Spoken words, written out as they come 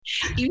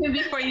Even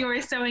before you were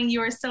sewing, you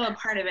were still a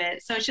part of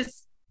it. So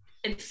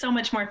it's so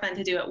much more fun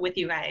to do it with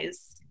you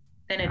guys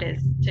than it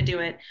is to do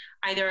it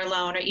either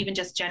alone or even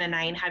just Jen and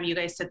I and have you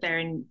guys sit there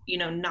and,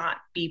 not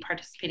be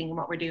participating in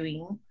what we're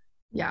doing.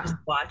 Yeah. Just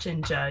watch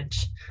and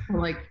judge. We're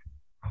like,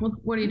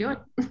 what are you doing?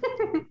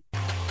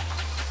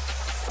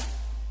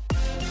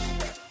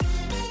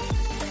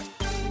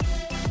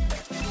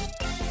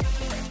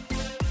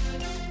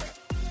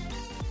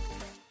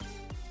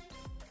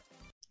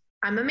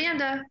 I'm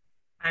Amanda.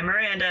 I'm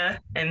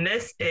Miranda, and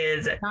this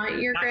is Not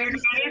Your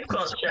Granny's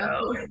Quilt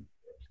Show.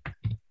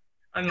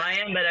 On my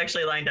end, that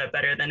actually lined up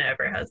better than it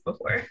ever has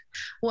before.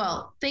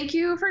 Well, thank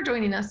you for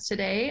joining us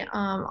today.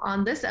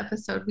 On this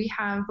episode, we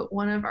have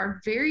one of our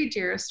very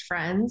dearest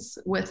friends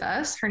with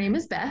us. Her name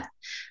is Beth.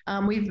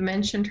 We've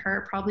mentioned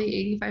her probably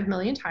 85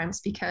 million times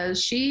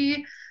because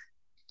she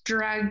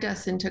dragged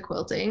us into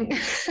quilting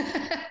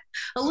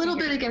a little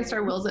bit against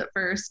our wills at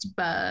first,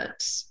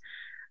 but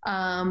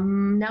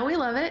now we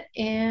love it.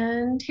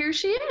 And here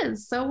she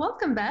is. So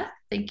welcome, Beth.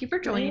 Thank you for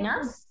joining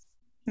us.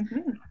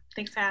 Mm-hmm.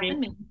 Thanks for having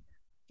me.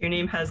 Your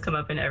name has come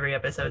up in every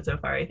episode so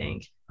far, I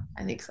think.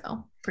 I think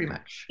so. Pretty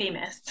much.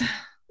 Famous.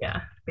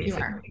 Yeah,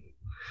 basically.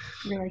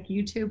 You're like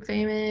YouTube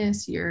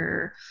famous,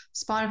 you're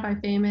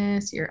Spotify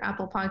famous, you're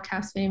Apple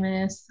Podcast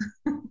famous.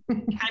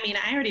 I mean,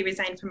 I already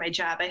resigned from my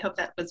job. I hope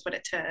that was what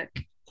it took.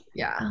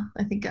 Yeah,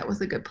 I think that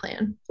was a good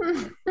plan.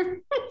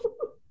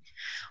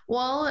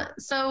 Well,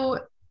 so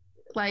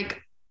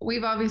like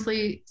we've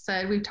obviously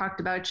said, we've talked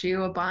about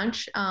you a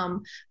bunch,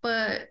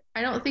 but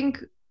I don't think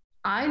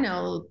I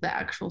know the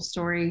actual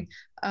story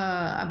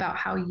about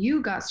how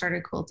you got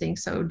started quilting.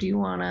 So do you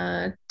want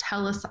to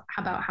tell us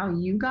about how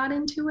you got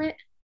into it?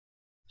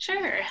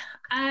 Sure.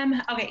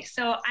 Okay.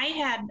 So I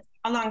had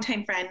a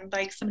longtime friend,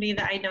 like somebody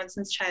that I'd known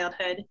since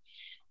childhood,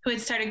 who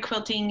had started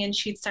quilting, and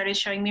she'd started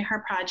showing me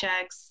her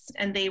projects,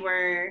 and they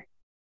were,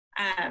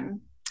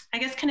 I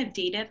guess, kind of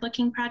dated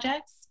looking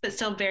projects, but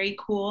still very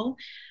cool.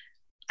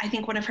 I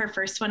think one of her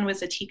first one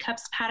was a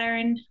teacups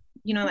pattern,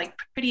 like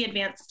pretty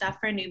advanced stuff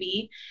for a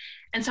newbie.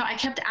 And so I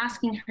kept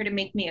asking her to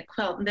make me a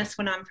quilt. And this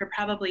went on for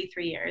probably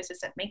 3 years. I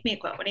said, make me a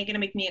quilt. When are you going to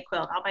make me a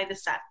quilt? I'll buy the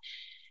set.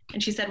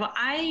 And she said, well,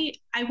 I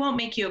won't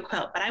make you a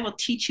quilt, but I will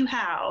teach you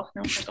how.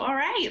 And I was like, all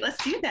right,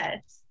 let's do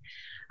this.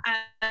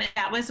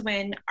 That was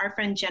when our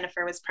friend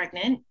Jennifer was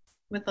pregnant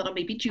with little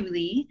baby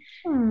Julie.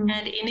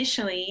 And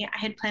initially I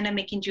had planned on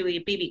making Julie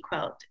a baby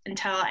quilt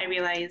until I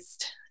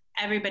realized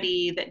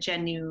everybody that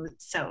Jen knew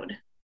sewed.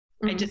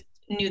 I just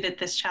knew that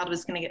this child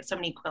was going to get so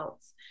many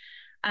quilts.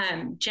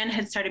 Jen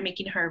had started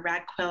making her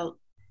rag quilt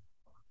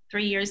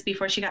 3 years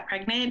before she got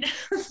pregnant.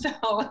 So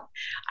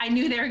I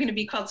knew there were going to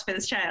be quilts for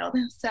this child.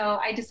 So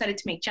I decided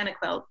to make Jen a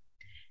quilt.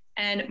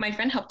 And my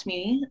friend helped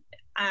me.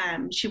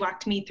 She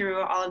walked me through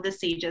all of the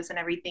stages and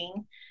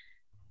everything.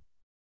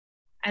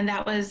 And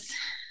that's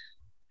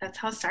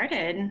how it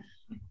started.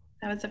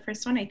 That was the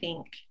first one, I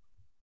think.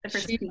 The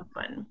first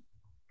one.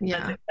 Yeah.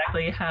 That's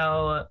exactly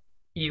how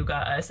you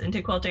got us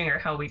into quilting, or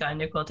how we got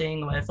into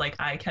quilting, was like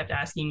I kept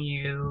asking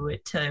you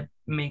to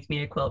make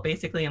me a quilt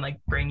basically, and like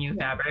bring you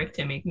fabric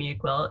to make me a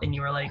quilt, and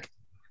you were like,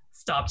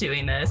 stop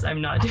doing this,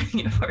 I'm not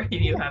doing it for you,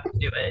 you have to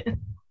do it.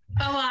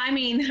 Oh, well, I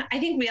mean, I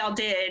think we all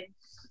did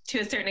to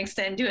a certain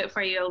extent do it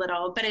for you a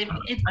little, but it's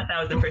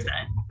 1,000%.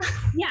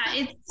 Yeah,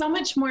 it's so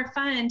much more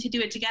fun to do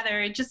it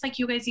together. Just like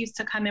you guys used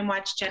to come and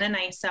watch Jen and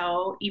I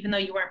sew, even though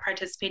you weren't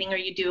participating, or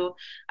you do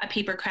a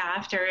paper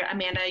craft, or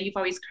Amanda, you've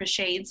always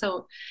crocheted.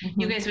 So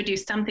you guys would do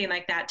something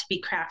like that to be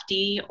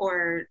crafty,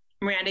 or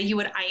Miranda, you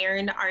would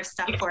iron our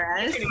stuff for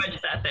us. Pretty much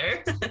sat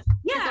there.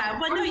 Yeah,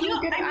 well, no,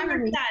 I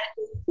remember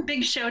that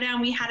big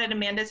showdown we had at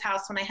Amanda's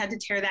house when I had to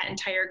tear that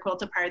entire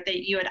quilt apart,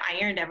 that you had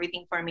ironed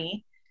everything for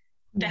me.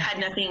 That had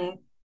nothing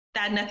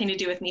to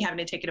do with me having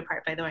to take it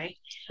apart, by the way.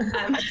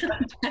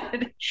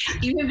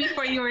 Even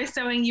before you were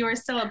sewing, you were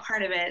still a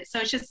part of it.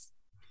 So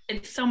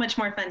it's so much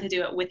more fun to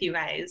do it with you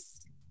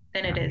guys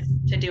than it is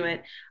to do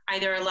it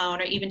either alone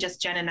or even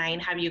just Jen and I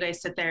and have you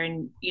guys sit there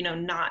and,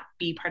 not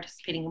be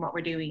participating in what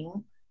we're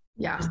doing.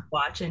 Yeah. Just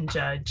watch and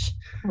judge.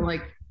 We're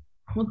like,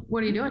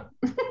 what are you doing?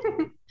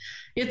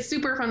 It's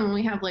super fun when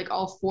we have like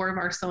all 4 of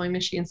our sewing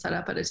machines set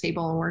up at a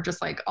table, and we're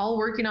just like all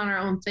working on our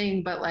own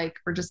thing, but like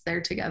we're just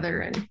there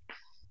together, and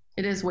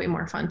it is way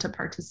more fun to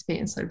participate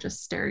instead of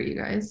just stare at you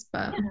guys.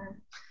 But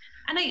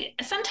and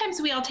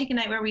sometimes we all take a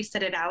night where we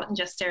sit it out and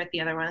just stare at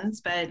the other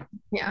ones, but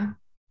yeah,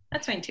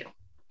 that's fine too.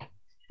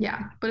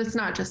 Yeah, but it's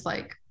not just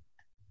like,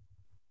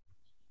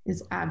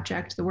 is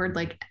abject the word,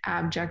 like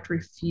abject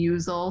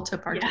refusal to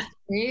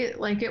participate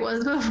like it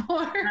was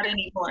before. Not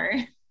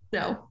anymore.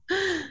 No,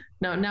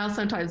 now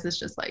sometimes it's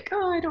just like,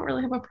 oh, I don't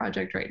really have a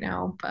project right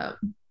now, but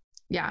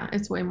yeah,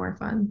 it's way more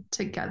fun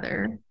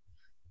together.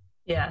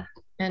 Yeah.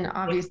 And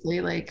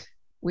obviously, like,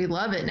 we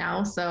love it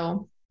now.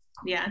 So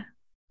yeah,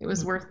 it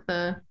was worth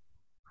the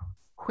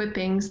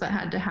whippings that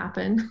had to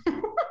happen.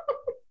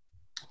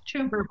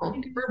 True.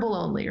 Verbal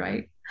only,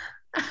 right?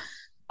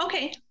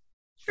 Okay.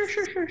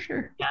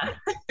 Sure. Yeah.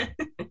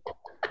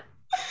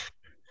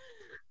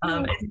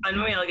 It's fun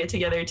when we all get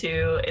together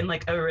too in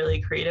like a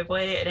really creative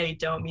way, and I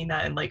don't mean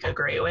that in like a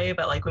great way,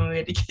 but like when we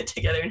had to get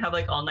together and have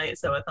like all night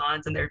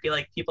sewathons, and there'd be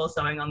like people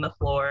sewing on the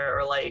floor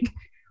or like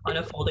on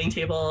a folding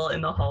table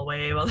in the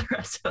hallway while the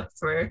rest of us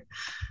were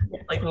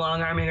like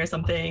long arming or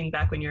something,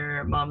 back when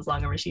your mom's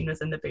long arm machine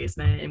was in the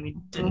basement and we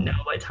didn't know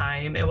what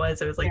time it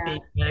was like being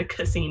in a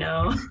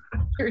casino.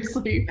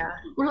 Seriously.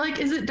 We're like,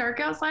 is it dark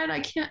outside? I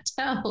can't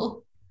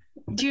tell.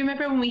 Do you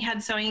remember when we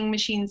had sewing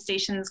machine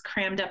stations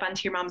crammed up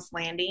onto your mom's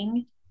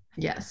landing?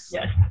 Yes.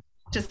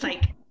 Just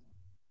like,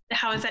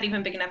 how is that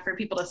even big enough for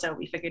people to sew?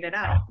 We figured it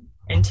out.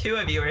 And 2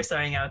 of you were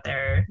sewing out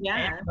there.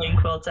 And putting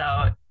quilts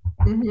out.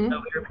 So we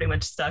were pretty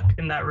much stuck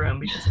in that room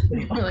because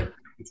we're like,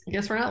 I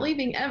guess we're not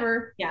leaving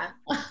ever. Yeah.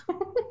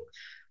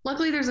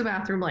 Luckily there's a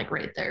bathroom like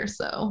right there.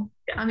 So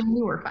I mean,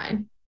 we were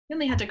fine. We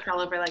only had to crawl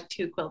over like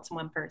 2 quilts in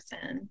one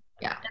person.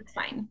 Yeah. It's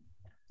fine.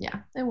 Yeah.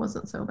 It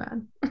wasn't so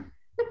bad.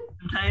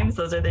 Sometimes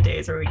those are the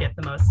days where we get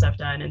the most stuff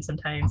done. And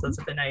sometimes those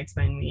are the nights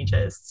when we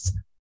just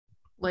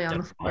lay on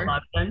the floor.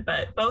 Done,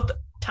 but both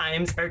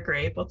times are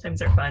great. Both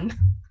times are fun.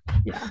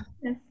 Yeah.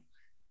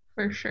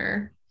 For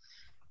sure.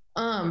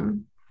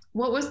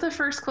 What was the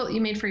first quilt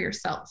you made for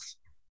yourself?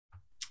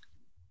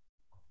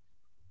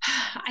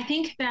 I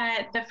think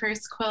that the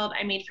first quilt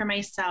I made for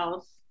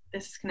myself,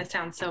 this is going to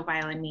sound so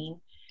vile and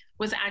mean,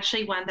 was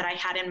actually one that I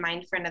had in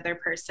mind for another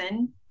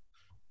person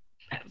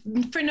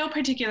for no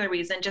particular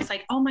reason. Just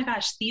like, oh my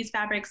gosh, these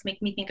fabrics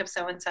make me think of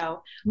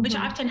so-and-so, which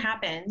often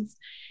happens.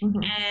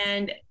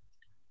 And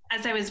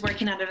as I was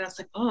working on it, I was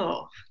like,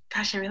 oh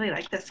gosh, I really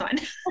like this one.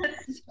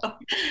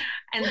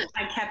 And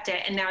I kept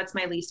it, and now it's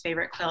my least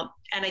favorite quilt.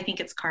 And I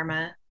think it's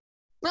karma.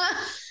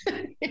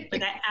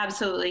 Like I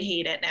absolutely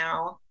hate it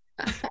now.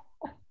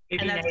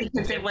 And that's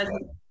because it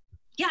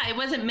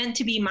wasn't meant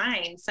to be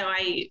mine. So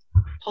I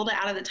pulled it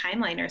out of the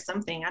timeline or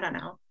something. I don't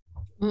know.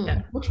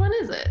 Which one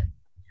is it?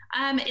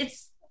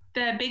 It's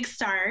the big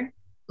star,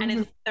 and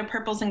it's the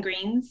purples and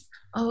greens.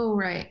 Oh,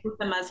 right. With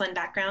the muslin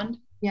background.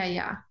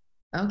 Yeah.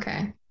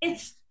 Okay.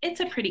 It's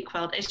a pretty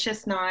quilt. It's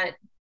just not, I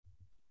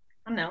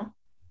don't know.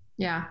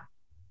 Yeah.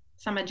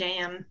 Some a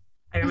jam.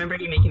 I remember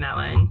you making that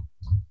one.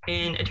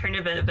 In a turn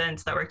of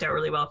events that worked out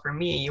really well for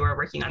me, you were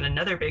working on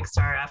another big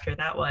star after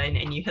that one,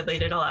 and you had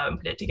laid it all out and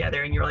put it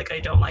together, and you were like,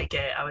 I don't like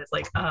it. I was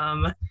like,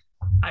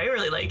 I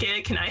really like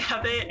it. Can I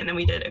have it? And then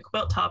we did a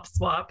quilt top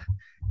swap.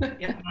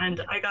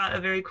 And I got a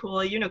very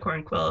cool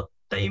unicorn quilt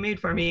that you made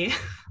for me.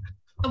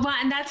 Well,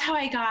 and that's how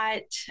I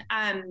got,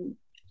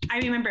 I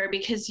remember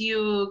because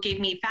you gave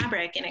me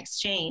fabric in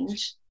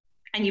exchange,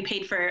 and you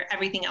paid for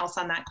everything else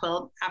on that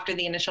quilt after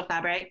the initial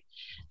fabric.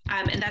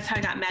 And that's how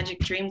I got Magic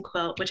Dream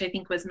Quilt, which I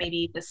think was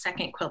maybe the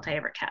second quilt I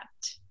ever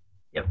kept.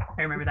 Yep,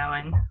 I remember that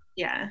one.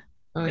 Yeah.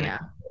 Oh, yeah.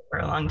 For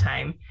a long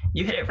time.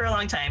 You hid it for a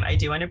long time. I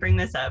do want to bring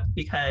this up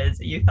because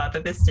you thought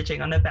that the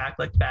stitching on the back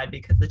looked bad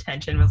because the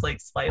tension was like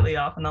slightly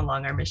off on the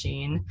long arm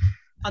machine.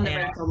 On the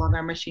rental long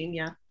arm machine,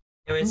 yeah.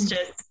 It was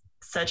just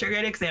such a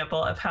great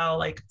example of how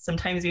like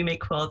sometimes we make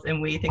quilts and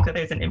we think that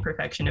there's an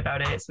imperfection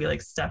about it. So we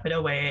like stuff it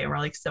away and we're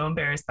like so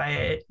embarrassed by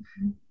it.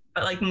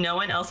 But like no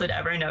one else would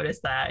ever notice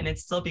that, and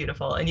it's still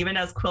beautiful. And even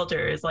as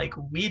quilters, like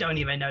we don't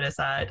even notice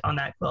that on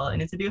that quilt,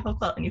 and it's a beautiful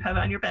quilt, and you have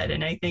it on your bed.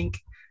 And I think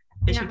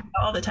it should be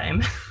all the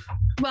time.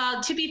 Well,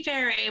 to be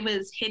fair, it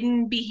was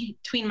hidden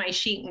between my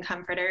sheet and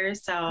comforter,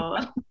 so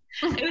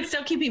it was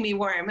still keeping me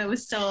warm. It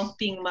was still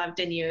being loved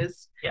and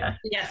used. Yeah.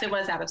 Yes, it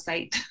was out of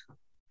sight.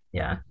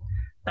 Yeah.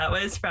 That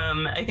was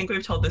from, I think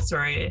we've told this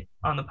story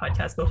on the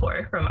podcast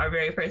before, from our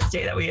very first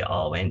day that we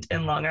all went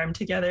in long arm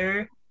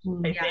together,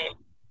 I think.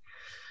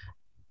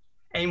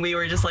 And we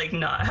were just like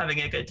not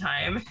having a good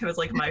time. It was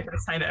like my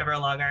first time ever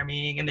long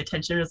arming, and the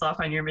tension was off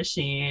on your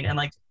machine. And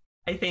like,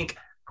 I think,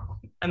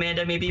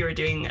 Amanda, maybe you were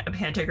doing a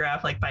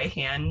pantograph like by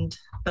hand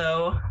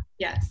though.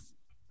 Yes.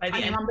 By the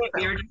end of it,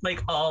 we were just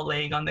like all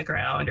laying on the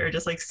ground or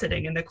just like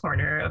sitting in the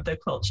corner of the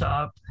quilt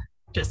shop,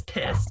 just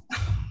pissed.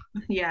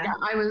 Yeah.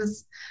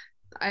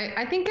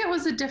 I think it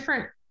was a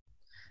different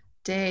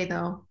day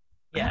though.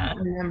 Yeah. I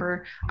don't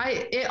remember.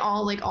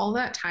 All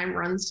that time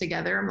runs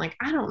together. I'm like,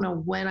 I don't know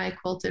when I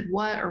quilted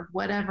what or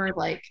whatever.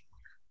 Like,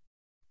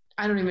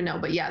 I don't even know.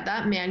 But yeah,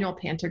 that manual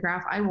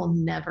pantograph, I will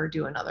never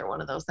do another one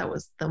of those. That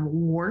was the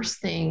worst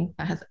thing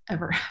that has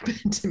ever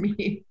happened to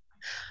me.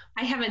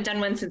 I haven't done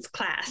one since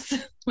class.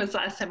 Was the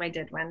last time I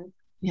did one.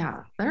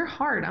 Yeah, they're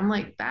hard. I'm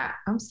like that.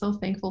 I'm so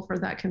thankful for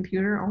that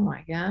computer. Oh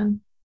my God.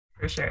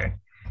 For sure.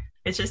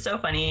 It's just so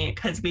funny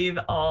because we've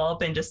all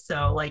been just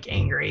so like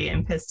angry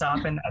and pissed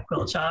off in that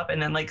quilt shop. And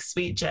then like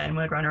sweet Jen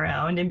would run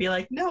around and be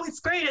like, no,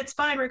 it's great. It's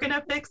fine. We're going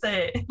to fix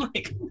it. And,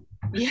 like,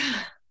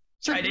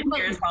 try to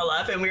cheer us all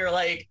up. And we were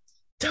like,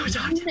 don't.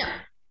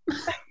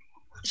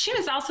 She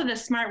was also the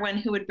smart one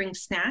who would bring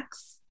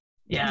snacks.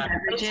 Yeah,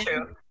 that's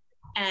true.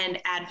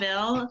 And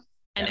Advil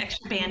and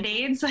extra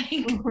Band-Aids, like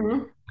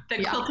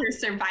the quilter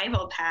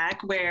survival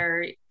pack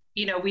where,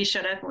 you know, we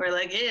showed up and we're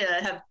like, yeah,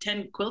 I have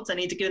 10 quilts. I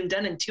need to get them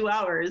done in 2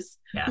 hours.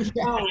 Yeah.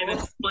 I have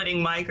a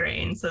splitting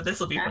migraine, so this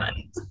will be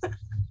fun.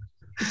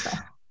 Oh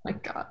my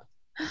God.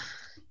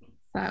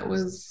 That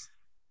was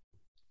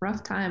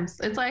rough times.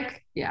 It's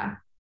like, yeah,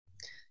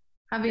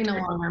 having a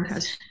long arm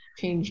has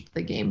changed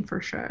the game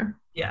for sure.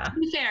 Yeah. To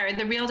be fair,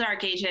 the real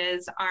dark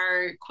ages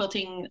are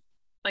quilting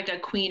like a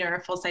queen or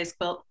a full-size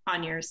quilt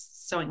on your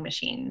sewing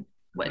machine,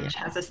 which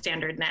has a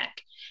standard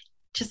neck.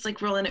 Just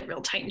like rolling it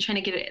real tight and trying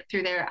to get it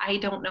through there. I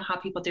don't know how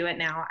people do it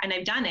now. And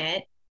I've done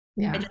it.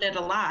 Yeah. I did it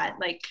a lot,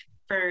 like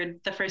for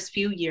the first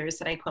few years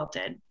that I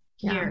quilted.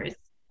 Years.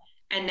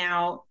 And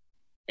now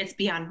it's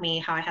beyond me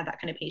how I had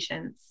that kind of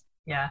patience.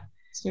 Yeah.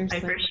 Seriously.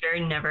 I for sure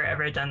never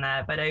ever done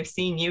that, but I've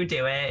seen you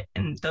do it,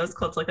 and those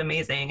quilts look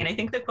amazing. And I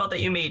think the quilt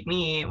that you made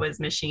me was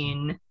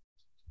machine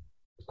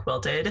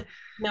quilted.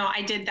 No,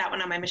 I did that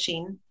one on my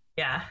machine.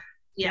 Yeah.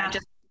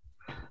 Just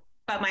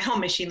but my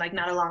home machine, like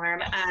not a long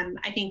arm.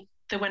 I think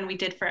the one we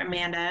did for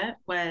Amanda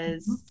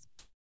was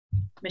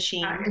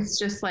machine. It's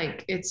just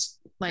like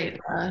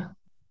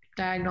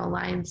diagonal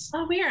lines.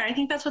 Oh, weird. I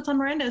think that's what's on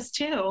Miranda's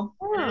too.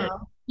 Oh.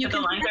 You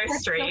the lines are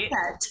straight.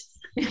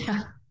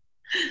 Yeah.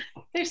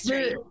 They're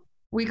straight.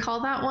 We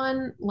call that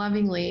one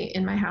lovingly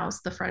in my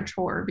house the French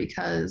whore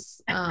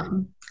because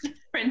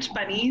French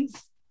bunnies.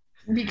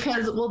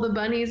 Because the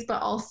bunnies,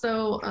 but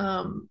also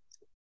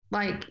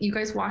like you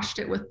guys washed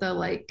it with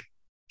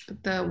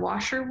the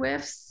washer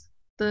whiffs,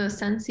 the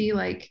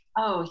Scentsy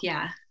oh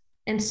yeah.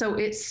 And so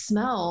it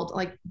smelled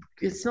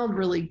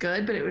really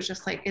good, but it was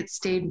just like it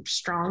stayed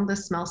strong. The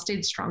smell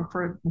stayed strong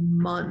for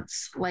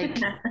months,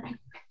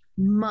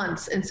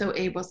 months. And so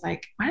Abe was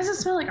like, why does it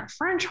smell like a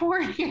French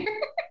whore here?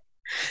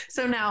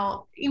 So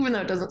now, even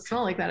though it doesn't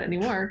smell like that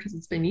anymore because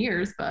it's been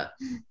years, but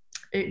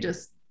it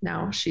just,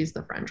 now she's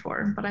the French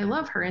whore. But I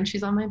love her and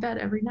she's on my bed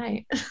every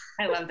night.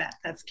 I love that.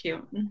 That's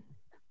cute.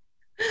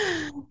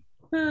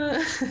 Yeah,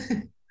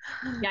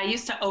 I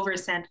used to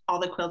overscent all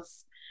the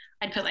quilts.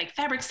 I'd put like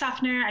fabric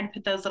softener. I'd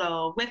put those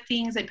little whip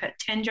things. I'd put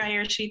 10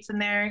 dryer sheets in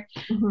there.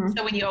 Mm-hmm.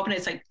 So when you open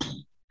it, it's like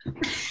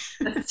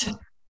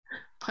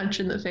punch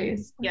in the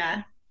face.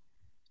 Yeah.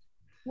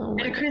 Oh,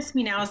 it occurs to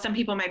me now, some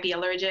people might be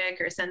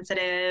allergic or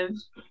sensitive.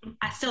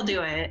 I still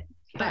do it.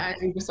 But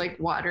I'm just like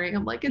watering.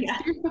 I'm like, it's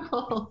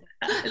beautiful.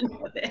 I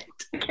love it.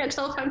 I can't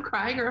tell if I'm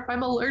crying or if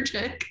I'm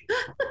allergic.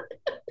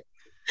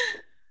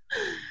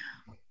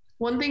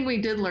 One thing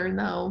we did learn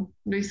though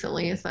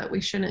recently is that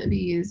we shouldn't be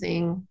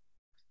using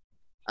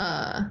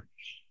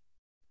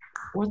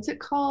what's it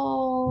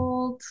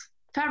called?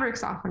 Fabric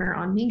softener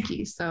on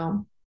Minky.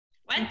 So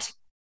what?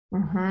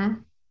 Mm-hmm.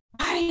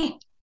 Why?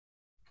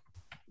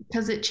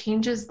 Because it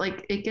changes,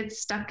 like it gets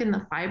stuck in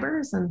the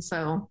fibers, and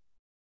so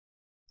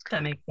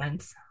that makes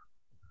sense.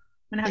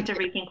 I'm gonna have to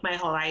rethink my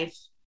whole life.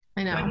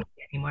 I know. Don't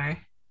anymore.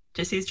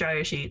 Just use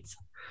dryer sheets.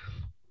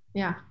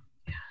 Yeah.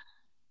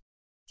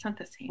 It's not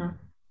the same.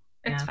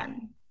 It's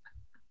fun.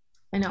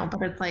 I know,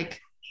 but it's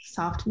like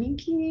soft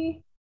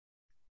Minky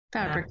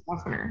fabric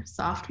softener.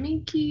 Soft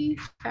Minky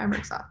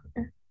fabric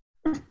softener.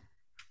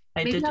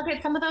 Maybe I'll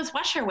get some of those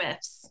washer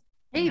whiffs.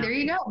 Hey, there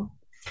you go.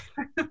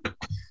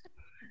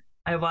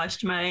 I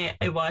washed my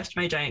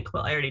giant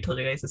quilt. I already told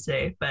you guys this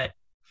today, but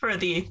for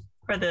the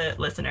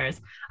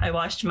listeners, I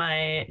washed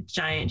my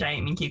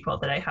giant Minky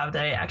quilt that I have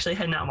that I actually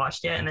had not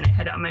washed yet, and then I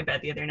had it on my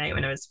bed the other night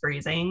when it was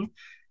freezing,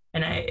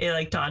 and it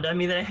like dawned on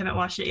me that I haven't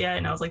washed it yet,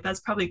 and I was like,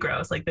 that's probably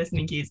gross. Like this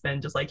Minky's been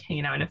just like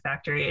hanging out in a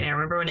factory. And I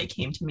remember when it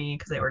came to me,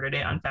 because I ordered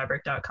it on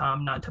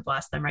fabric.com, not to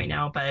blast them right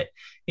now, but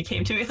it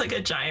came to me with like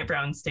a giant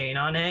brown stain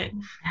on it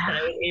that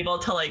I was able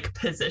to like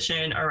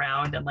position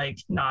around and like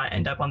not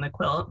end up on the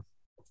quilt.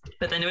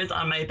 But then it was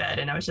on my bed,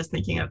 and I was just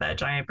thinking of that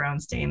giant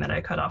brown stain that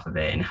I cut off of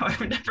it and how I've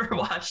never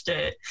washed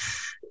it.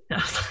 And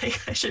I was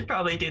like, I should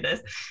probably do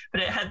this.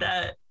 But it had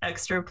that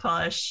extra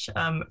plush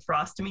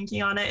frost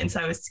Minky on it. And so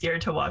I was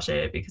scared to wash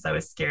it because I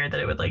was scared that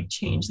it would like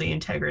change the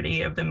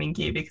integrity of the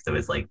Minky, because it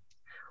was like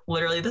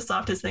literally the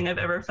softest thing I've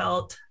ever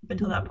felt up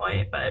until that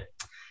point. But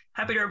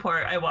happy to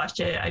report, I washed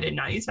it. I did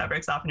not use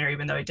fabric softener,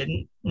 even though I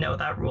didn't know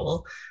that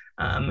rule.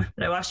 But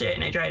I washed it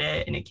and I dried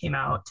it and it came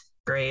out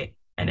great.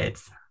 And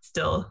it's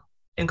still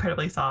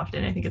incredibly soft,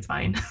 and I think it's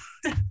fine.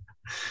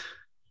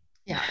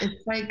 Yeah,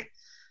 it's like,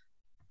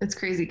 it's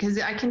crazy because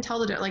I can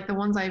tell like the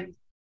ones I've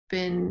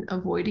been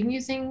avoiding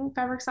using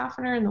fabric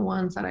softener and the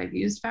ones that I've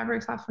used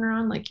fabric softener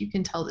on, like you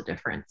can tell the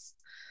difference.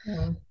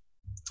 Yeah.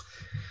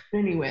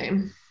 Anyway,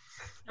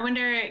 I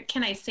wonder,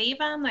 can I save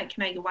them? Like,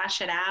 can I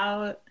wash it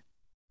out?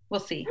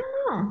 We'll see.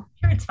 Sure,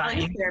 it's fine.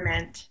 I'll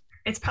experiment.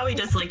 It's probably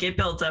just like it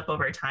builds up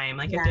over time.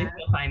 Like if they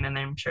feel fine, then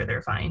I'm sure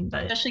they're fine.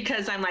 But especially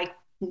because I'm like,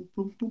 boop,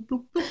 boop, boop,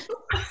 boop, boop.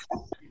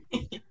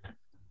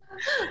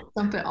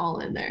 Dump it all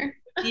in there.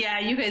 Yeah,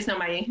 you guys know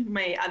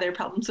my other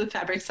problems with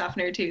fabric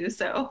softener too.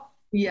 So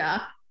yeah.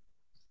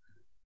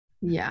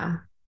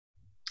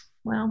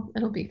 Well,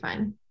 it'll be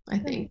fine, I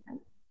think.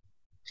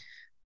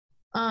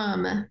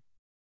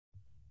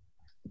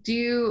 Do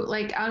you,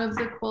 like, out of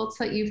the quilts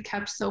that you've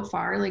kept so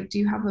far, like, do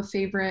you have a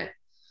favorite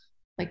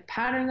like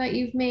pattern that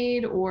you've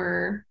made,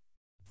 or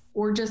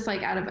just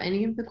like out of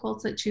any of the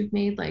quilts that you've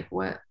made, like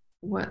what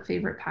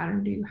favorite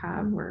pattern do you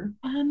have? Or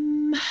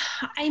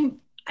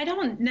I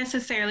don't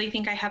necessarily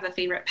think I have a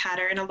favorite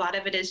pattern. A lot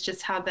of it is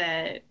just how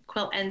the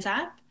quilt ends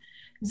up.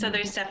 So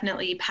there's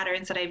definitely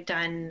patterns that I've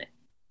done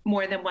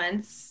more than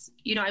once.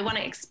 You know, I want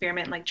to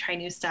experiment, like try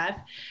new stuff,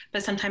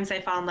 but sometimes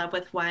I fall in love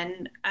with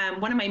one.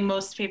 One of my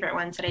most favorite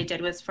ones that I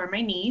did was for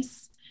my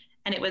niece,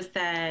 and it was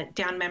the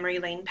down memory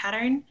lane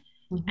pattern.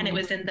 And it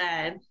was in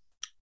the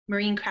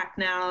Marine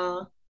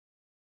Cracknell.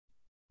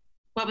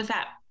 What was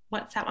that?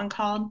 What's that one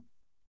called?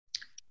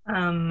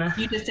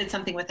 You just did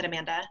something with it,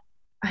 Amanda.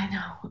 I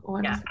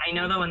know. I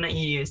know the one that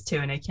you used too,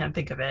 and I can't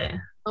think of it.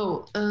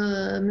 Oh,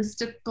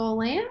 Mystical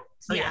Land?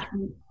 Oh, yeah.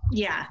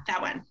 Yeah,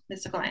 that one,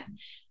 Mystical Land.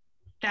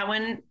 That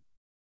one,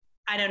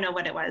 I don't know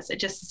what it was.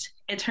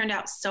 It turned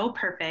out so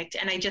perfect.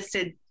 And I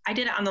did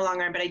it on the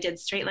long arm, but I did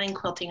straight line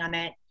quilting on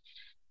it.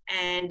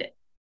 And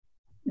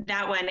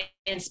that one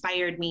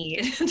inspired me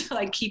to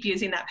like keep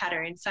using that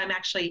pattern. So I'm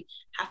actually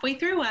halfway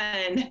through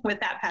one with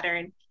that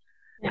pattern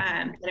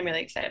that I'm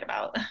really excited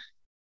about.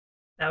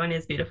 That one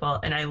is beautiful.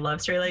 And I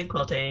love straight line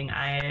quilting.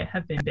 I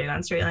have been big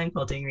on straight line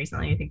quilting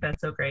recently. I think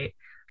that's so great.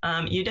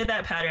 You did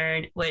that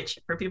pattern, which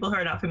for people who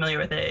are not familiar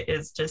with it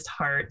is just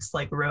hearts,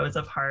 like rows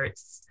of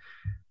hearts.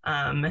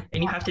 And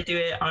you have to do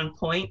it on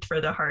point for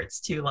the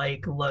hearts to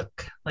like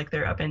look like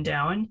they're up and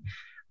down.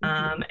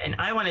 And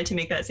I wanted to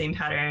make that same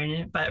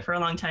pattern, but for a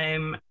long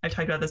time, I've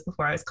talked about this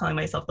before, I was calling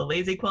myself the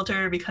lazy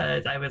quilter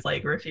because I was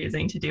like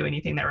refusing to do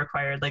anything that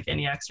required like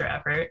any extra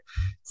effort.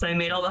 So I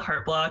made all the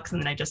heart blocks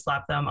and then I just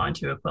slapped them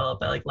onto a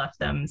quilt, but like left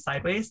them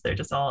sideways. They're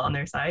just all on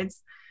their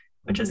sides,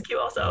 which is cute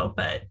also,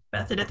 but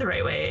Beth did it the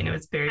right way and it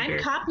was I'm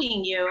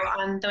copying you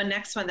on the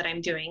next one that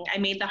I'm doing. I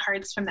made the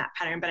hearts from that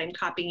pattern, but I'm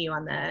copying you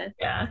on the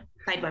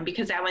side one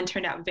because that one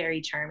turned out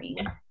very charming.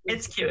 Yeah.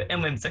 It's cute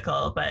and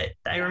whimsical, but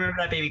I remember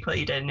that baby quilt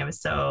you did and it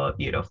was so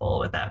beautiful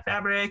with that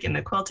fabric and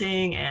the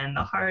quilting and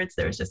the hearts.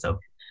 They were just so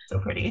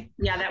pretty.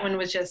 Yeah, that one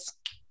was just,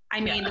 I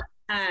made,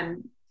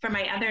 for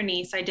my other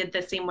niece, I did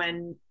the same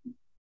one,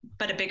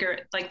 but a bigger,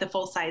 like the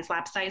full size,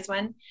 lap size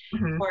one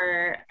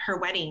for her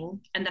wedding.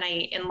 And then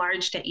I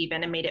enlarged it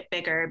even and made it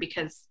bigger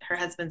because her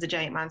husband's a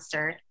giant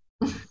monster.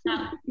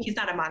 He's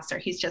not a monster.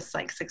 He's just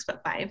like 6'5".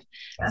 Yeah.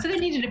 So they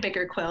needed a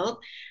bigger quilt.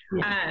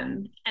 Yeah.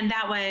 And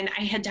that one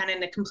I had done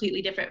in a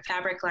completely different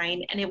fabric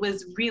line and it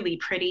was really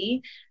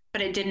pretty,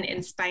 but it didn't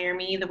inspire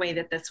me the way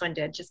that this one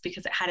did just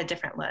because it had a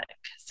different look.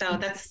 So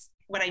that's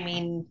what I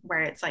mean,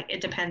 where it's like, it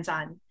depends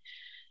on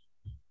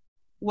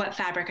what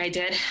fabric I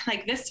did.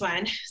 Like this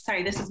one,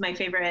 sorry, this is my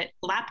favorite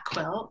lap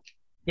quilt.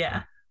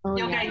 Yeah. Oh,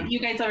 you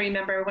guys will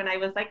remember when I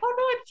was like, oh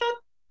no, it's so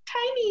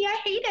tiny, I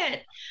hate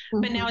it.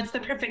 But now it's the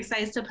perfect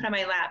size to put on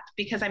my lap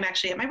because I'm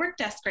actually at my work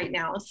desk right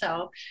now.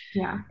 So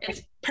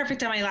it's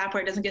perfect on my lap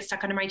where it doesn't get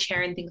stuck under my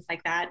chair and things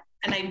like that.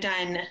 And I've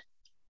done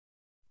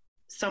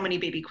so many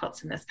baby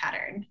quilts in this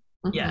pattern.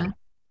 Yeah.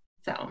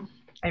 So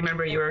I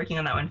remember you were working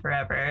on that one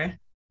forever.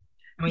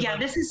 Yeah,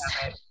 this is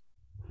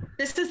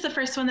the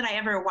first one that I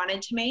ever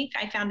wanted to make.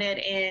 I found it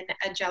in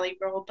a Jelly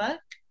Roll book.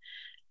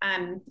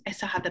 I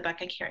still have the book.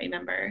 I can't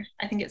remember.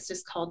 I think it's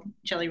just called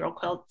Jelly Roll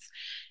Quilts.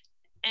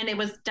 And it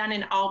was done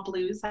in all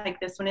blues like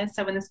this one is.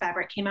 So when this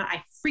fabric came out,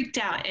 I freaked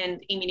out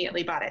and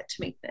immediately bought it to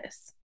make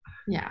this.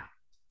 Yeah.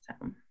 So.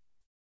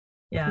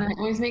 Yeah. And I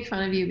always make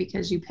fun of you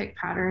because you pick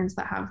patterns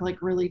that have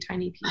like really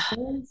tiny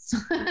pieces.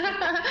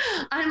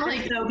 I'm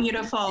like, so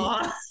beautiful.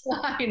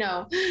 I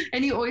know.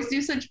 And you always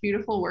do such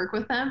beautiful work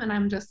with them. And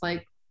I'm just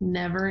like,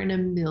 never in a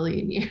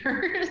million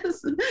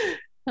years.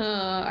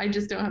 I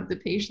just don't have the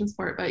patience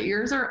for it, but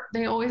yours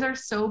they always are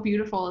so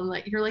beautiful. And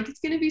like, you're like, it's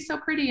going to be so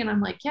pretty. And I'm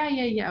like,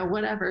 yeah,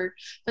 whatever.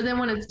 But then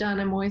when it's done,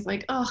 I'm always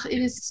like, oh, it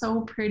is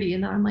so pretty.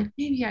 And then I'm like,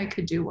 maybe I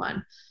could do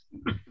one.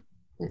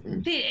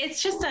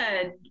 It's just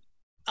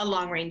a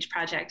long range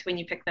project when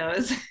you pick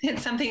those.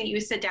 It's something that you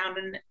sit down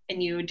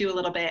and you do a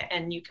little bit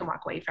and you can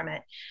walk away from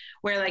it.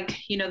 Where like,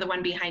 the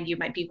one behind you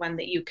might be one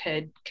that you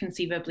could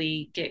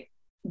conceivably get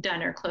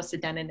done or close to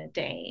done in a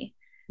day.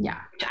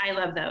 Yeah. I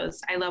love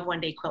those. I love one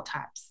day quilt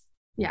tops.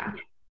 Yeah.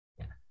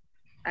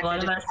 A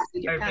lot of us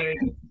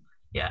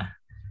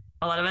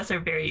are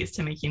very used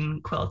to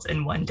making quilts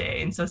in one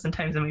day. And so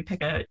sometimes when we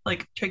pick a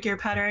like trickier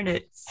pattern,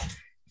 it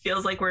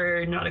feels like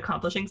we're not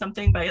accomplishing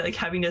something by like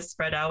having to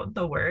spread out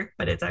the work,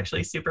 but it's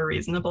actually super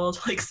reasonable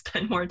to like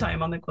spend more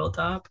time on the quilt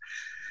top.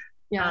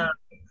 Yeah.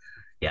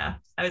 Yeah.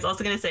 I was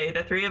also going to say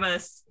the three of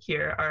us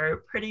here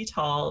are pretty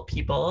tall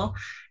people.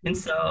 And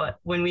so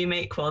when we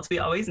make quilts, we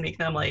always make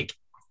them like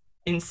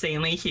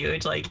insanely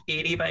huge, like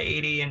 80 by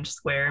 80 inch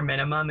square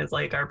minimum is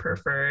like our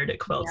preferred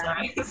quilt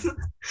size.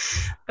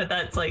 But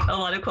that's like a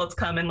lot of quilts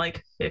come in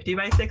like 50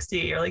 by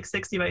 60 or like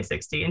 60 by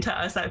 60. And to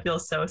us, that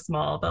feels so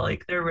small, but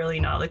like they're really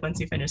not. Like once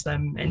you finish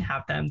them and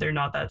have them, they're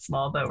not that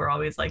small, but we're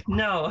always like,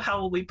 no, how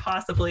will we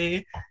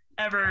possibly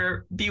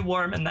ever be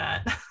warm in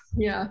that?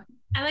 Yeah.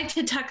 I like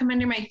to tuck them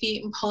under my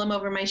feet and pull them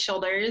over my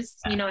shoulders,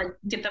 and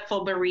get the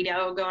full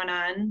burrito going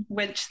on,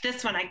 which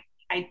this one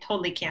I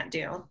totally can't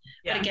do.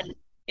 Yeah. But again,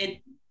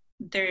 it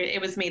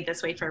was made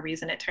this way for a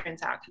reason, it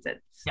turns out, because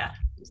it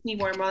keeps me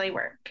warm while I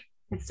work.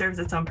 It serves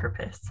its own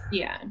purpose.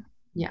 Yeah.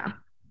 Yeah.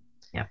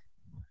 Yep.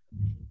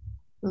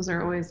 Those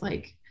are always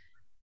like,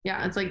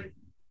 it's like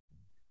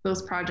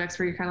those projects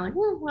where you're kind of like,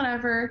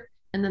 whatever.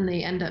 and then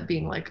they end up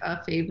being like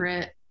a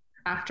favorite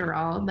after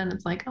all, then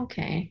it's like,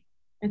 okay,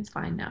 it's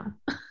fine now.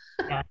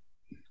 Yeah.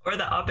 Or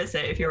the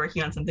opposite, if you're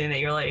working on something that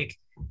you're like,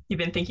 you've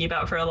been thinking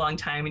about for a long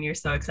time and you're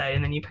so excited,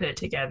 and then you put it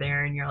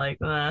together and you're like,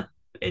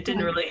 it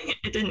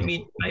didn't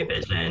meet my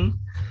vision.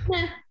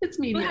 It's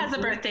me. Who has a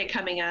birthday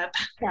coming up?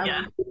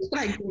 Yeah.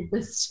 I gave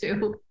this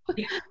to.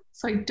 Yeah.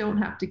 So I don't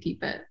have to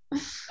keep it.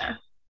 Yeah.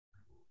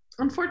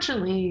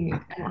 Unfortunately,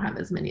 I don't have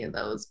as many of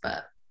those,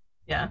 but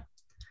yeah.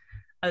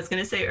 I was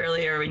going to say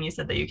earlier when you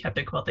said that you kept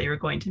a quilt that you were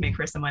going to make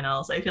for someone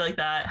else, I feel like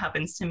that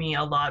happens to me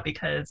a lot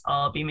because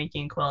I'll be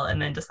making a quilt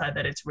and then decide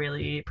that it's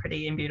really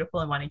pretty and beautiful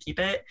and want to keep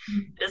it.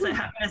 It doesn't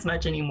happen as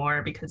much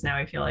anymore because now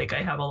I feel like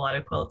I have a lot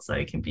of quilts, so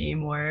I can be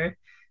more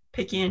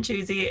picky and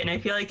choosy. And I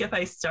feel like if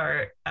I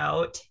start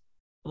out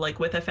like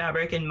with a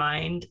fabric in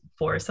mind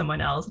for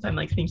someone else, if I'm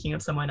like thinking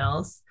of someone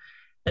else,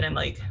 then I'm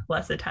like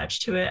less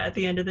attached to it at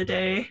the end of the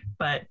day,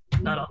 but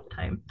not all the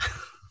time.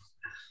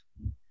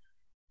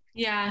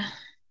 Yeah,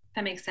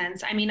 that makes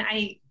sense. I mean,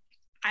 I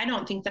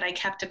don't think that I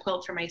kept a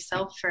quilt for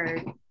myself for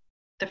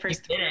the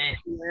first 3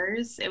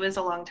 years. It was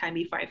a long time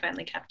before I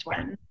finally kept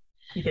one.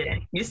 You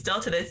didn't. You still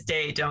to this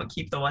day don't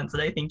keep the ones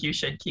that I think you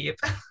should keep.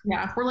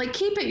 Yeah, we're like,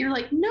 keep it. You're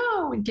like,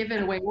 no, and give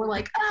it away. We're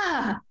like,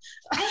 I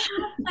have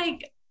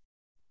like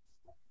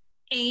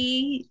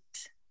 8.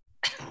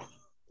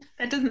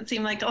 That doesn't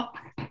seem like a lot.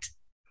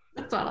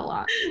 That's not a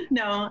lot.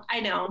 No,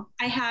 I know.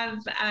 I have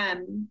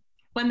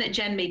one that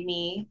Jen made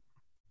me.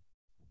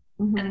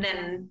 Mm-hmm. And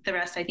then the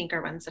rest I think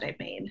are ones that I've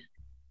made.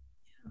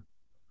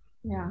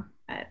 Yeah.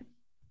 But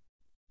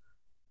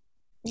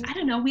I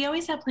don't know. We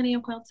always have plenty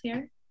of quilts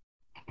here.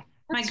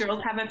 My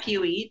girls have a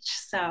few each,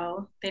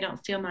 so they don't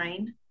steal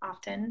mine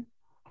often.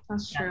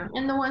 That's true.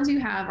 And the ones you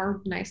have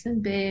are nice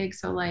and big.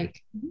 So like,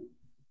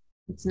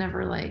 it's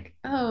never like,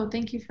 oh,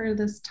 thank you for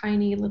this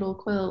tiny little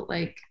quilt.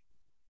 Like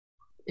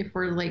if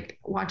we're like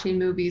watching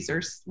movies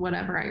or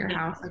whatever at your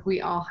house, like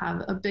we all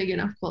have a big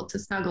enough quilt to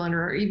snuggle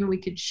under, or even we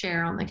could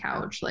share on the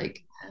couch.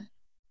 Like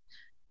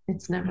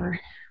we're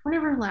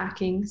never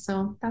lacking.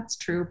 So that's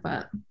true.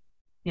 But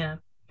yeah.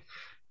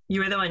 You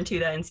were the one too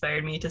that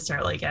inspired me to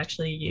start like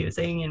actually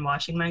using and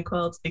washing my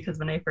quilts, because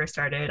when I first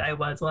started, I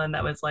was one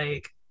that was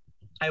like,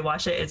 I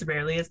wash it as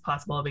rarely as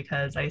possible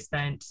because I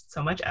spent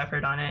so much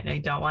effort on it and I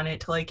don't want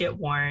it to like get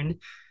worn.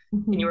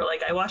 Mm-hmm. And you were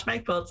like, I wash my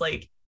quilts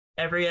like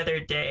every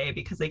other day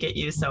because they get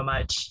used so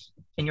much,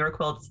 and your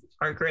quilts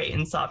are great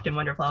and soft and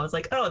wonderful. I was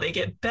like, oh, they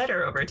get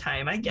better over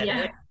time. I get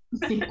it.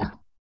 Yeah.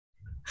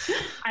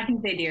 I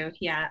think they do.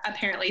 Yeah.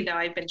 Apparently though,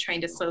 I've been trying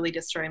to slowly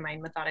destroy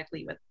mine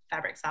methodically with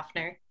fabric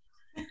softener.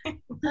 But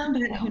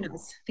who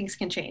knows? Things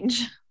can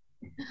change.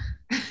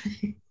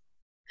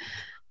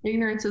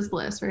 Ignorance is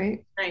bliss,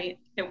 right? Right.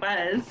 It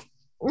was.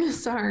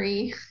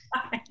 Sorry.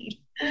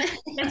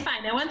 It's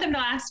fine. I want them to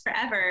last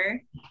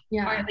forever.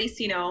 Yeah. Or at least,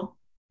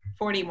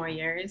 40 more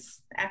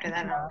years. After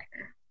that, I don't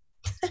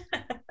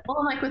care.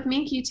 Well, like with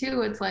Minky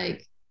too, it's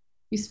like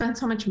you spend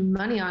so much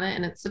money on it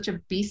and it's such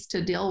a beast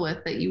to deal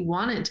with that you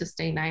want it to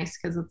stay nice,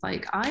 because it's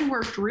like, I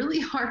worked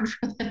really hard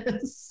for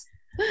this.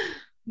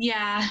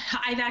 Yeah,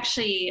 I've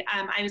actually,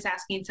 I was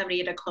asking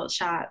somebody at a quilt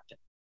shop,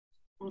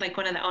 like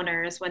one of the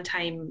owners one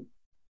time,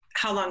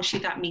 how long she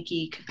thought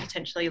Minky could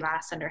potentially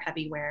last under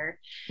heavy wear.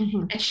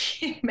 Mm-hmm. And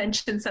she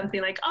mentioned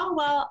something like, oh,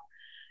 well,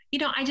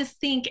 I just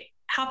think,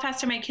 how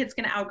fast are my kids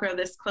going to outgrow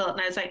this quilt?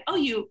 And I was like, oh,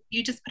 you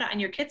just put it on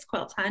your kids'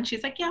 quilts, huh? And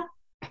she's like, yeah.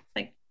 It's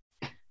like,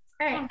 all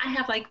right, I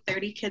have like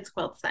 30 kids'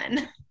 quilts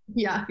then.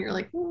 Yeah, you're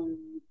like,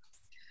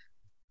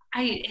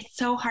 it's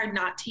so hard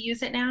not to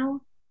use it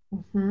now.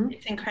 Mm-hmm.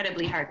 It's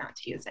incredibly hard not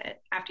to use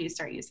it after you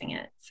start using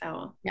it.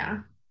 So yeah,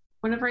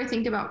 whenever I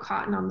think about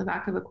cotton on the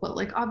back of a quilt,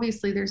 like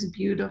obviously there's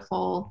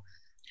beautiful,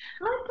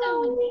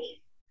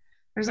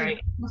 there's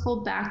like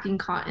beautiful backing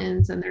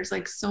cottons, and there's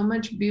like so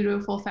much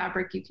beautiful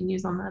fabric you can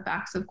use on the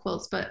backs of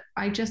quilts. But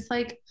I just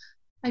like,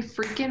 I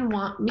freaking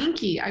want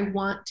Minky. I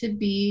want to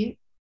be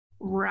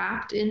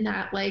wrapped in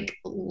that like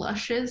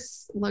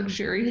luscious,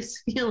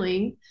 luxurious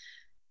feeling.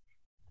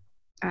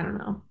 I don't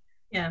know.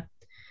 Yeah.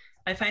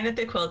 I find that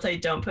the quilts I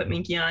don't put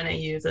Minky on, I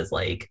use as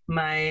like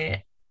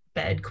my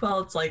bed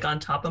quilts, like on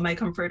top of my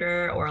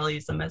comforter, or I'll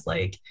use them as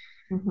like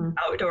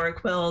outdoor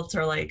quilts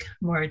or like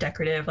more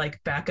decorative,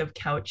 like back of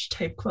couch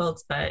type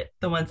quilts. But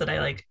the ones that I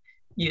like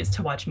use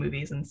to watch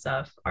movies and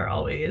stuff are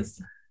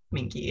always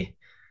Minky.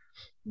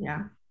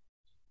 Yeah.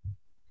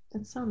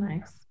 That's so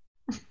nice.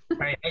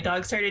 Right. My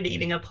dog started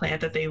eating a plant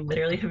that they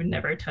literally have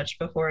never touched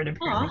before and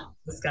apparently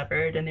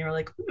discovered. And they were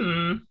like,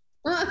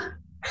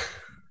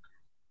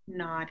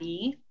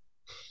 Naughty.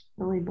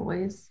 Silly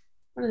boys.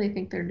 What do they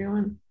think they're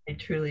doing? I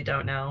truly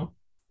don't know.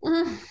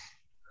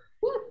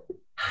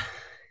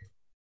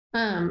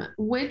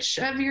 Which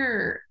of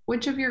your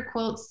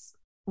quilts,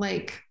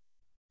 like,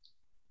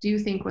 do you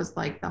think was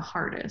like the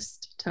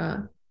hardest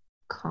to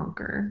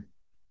conquer?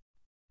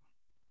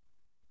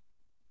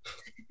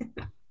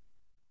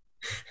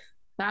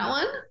 That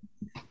one?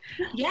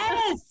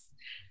 Yes.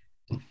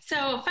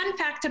 So, fun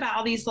fact about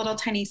all these little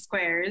tiny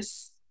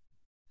squares.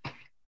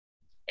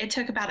 It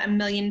took about 1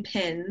 million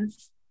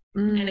pins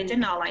and it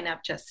didn't all line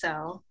up just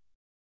so.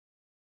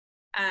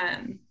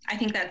 I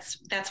think that's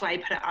why I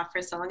put it off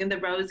for so long. And the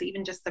rows,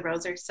 even just the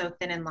rows, are so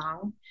thin and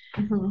long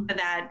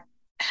that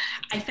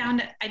I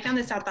found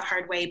this out the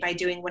hard way by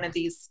doing one of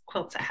these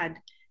quilts that had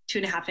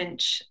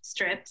 2.5-inch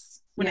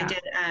strips when I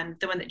did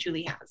the one that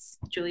Julie has,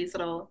 Julie's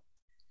little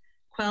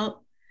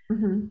quilt.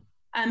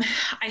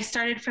 I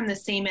started from the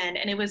same end,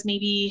 and it was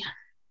maybe,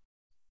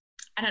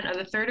 I don't know,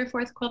 the third or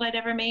fourth quilt I'd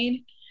ever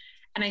made.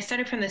 And I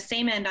started from the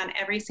same end on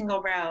every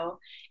single row.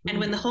 And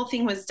when the whole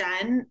thing was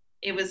done,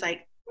 it was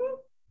like,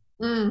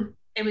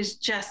 it was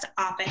just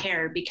off a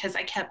hair because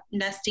I kept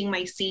nesting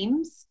my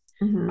seams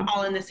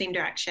all in the same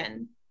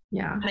direction.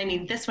 Yeah. And I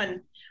mean, this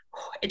one,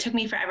 it took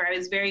me forever. I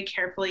was very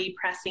carefully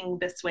pressing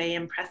this way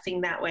and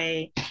pressing that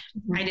way.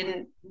 I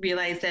didn't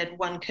realize that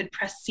one could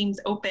press seams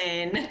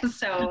open.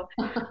 So,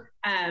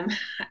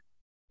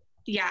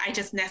 yeah, I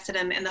just nested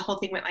them and the whole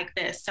thing went like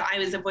this. So I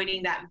was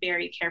avoiding that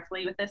very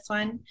carefully with this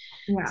one.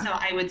 Yeah. So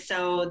I would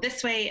sew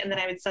this way and then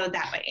I would sew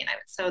that way and I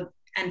would sew.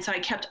 And so I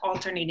kept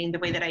alternating the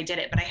way that I did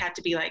it, but I had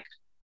to be like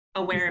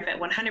aware of it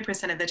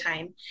 100% of the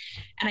time.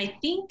 And I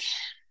think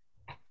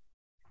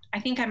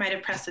I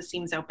might've pressed the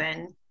seams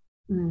open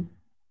and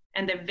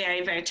they're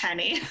very, very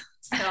tiny.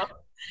 So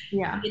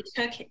yeah, it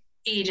took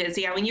ages.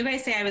 Yeah. When you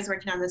guys say I was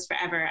working on this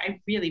forever, I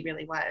really,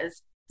 really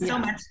was. So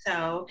much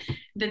so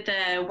that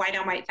the white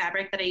on white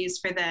fabric that I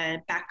used for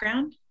the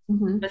background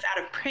was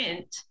out of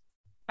print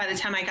by the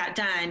time I got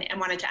done and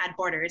wanted to add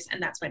borders.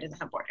 And that's why it doesn't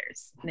have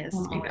borders. And it's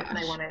smaller than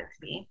I wanted it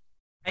to be.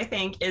 I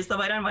think, is the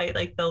white on white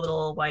like the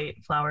little white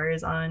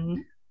flowers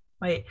on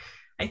white?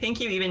 I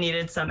think you even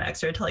needed some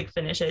extra to like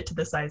finish it to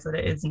the size that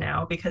it is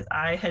now, because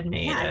I had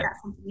made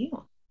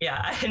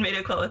I had made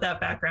a quilt with that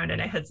background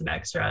and I had some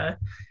extra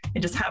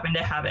and just happened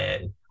to have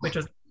it, which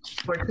was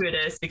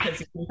fortuitous because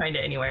you can find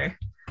it anywhere.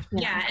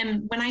 Yeah.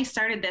 And when I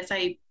started this,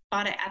 I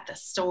bought it at the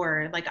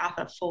store, like off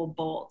a full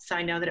bolt. So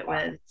I know that it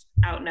was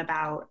out and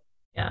about.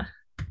 Yeah.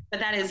 But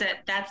that is it.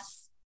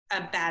 That's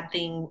a bad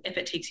thing if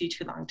it takes you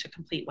too long to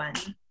complete one.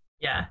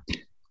 Yeah.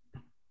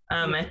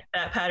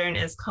 That pattern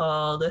is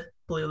called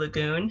Blue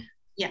Lagoon.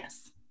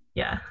 Yes.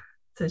 Yeah.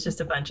 So it's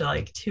just a bunch of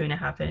like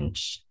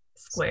 2.5-inch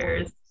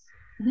squares.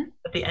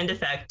 But the end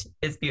effect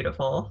is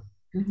beautiful.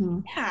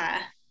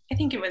 Yeah. I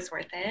think it was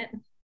worth it.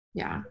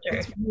 Yeah. Sure.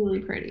 It's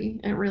really pretty.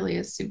 It really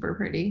is super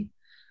pretty.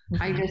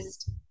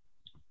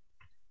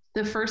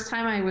 The first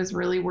time I was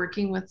really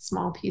working with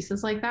small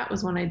pieces like that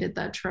was when I did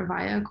that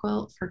Travaia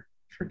quilt for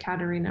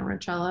Caterina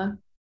Roccella,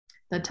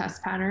 the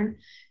test pattern.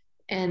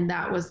 And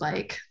that was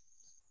like,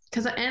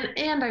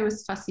 and I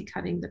was fussy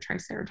cutting the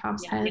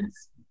Triceratops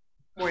heads.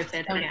 Worth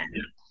it again.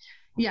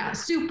 Yeah,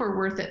 super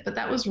worth it. But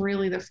that was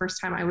really the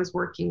first time I was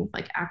working with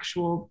like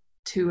actual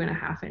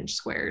 2.5-inch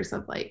squares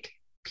of like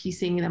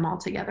piecing them all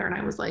together. And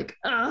I was like,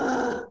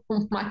 oh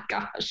my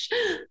gosh,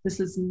 this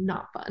is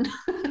not fun.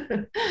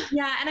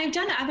 Yeah. And I've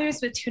done others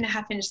with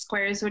 2.5-inch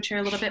squares, which are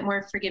a little bit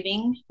more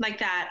forgiving, like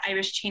that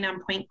Irish chain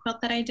on point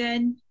quilt that I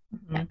did.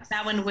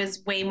 That one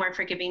was way more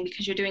forgiving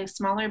because you're doing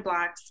smaller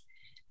blocks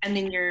and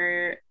then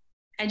you're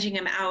edging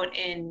them out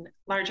in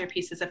larger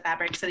pieces of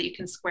fabric so that you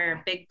can square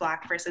a big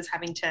block versus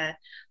having to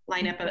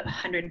line up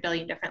 100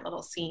 billion different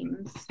little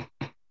seams.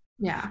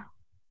 Yeah.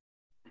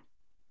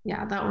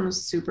 Yeah, that one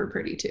was super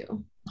pretty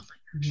too.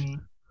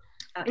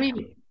 I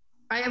mean,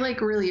 I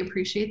like really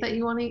appreciate that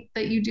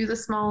you do the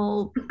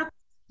small,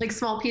 like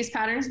small piece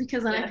patterns,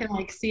 because then I can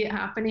like see it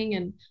happening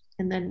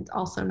and then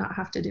also not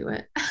have to do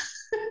it,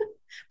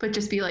 but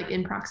just be like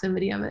in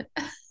proximity of it.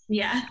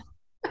 Yeah.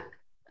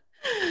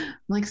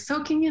 Like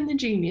soaking in the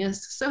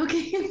genius.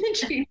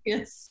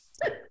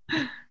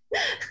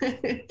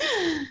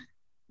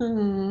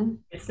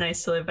 It's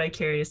nice to live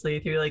vicariously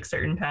through like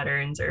certain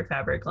patterns or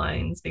fabric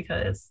lines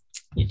because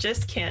you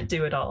just can't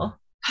do it all.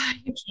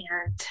 You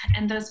can't.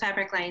 And those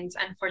fabric lines,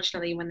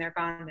 unfortunately, when they're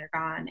gone, they're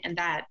gone. And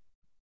that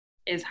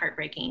is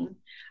heartbreaking.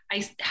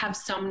 I have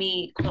so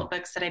many quilt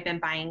books that I've been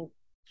buying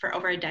for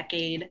over a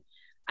decade.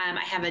 I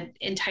have an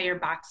entire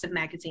box of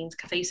magazines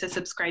because I used to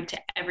subscribe to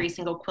every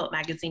single quilt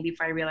magazine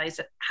before I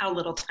realized how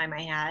little time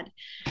I had.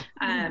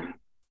 And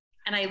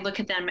I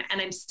look at them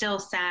and I'm still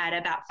sad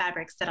about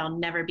fabrics that I'll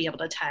never be able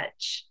to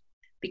touch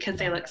because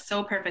they look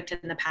so perfect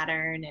in the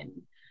pattern and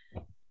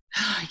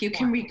you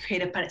can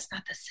recreate it, but it's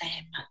not the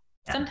same.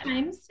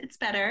 Sometimes it's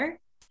better.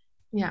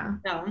 Yeah.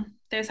 So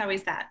there's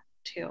always that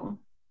too.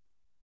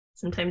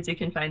 Sometimes you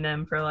can find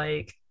them for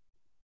like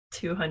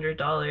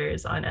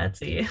 $200 on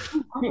Etsy.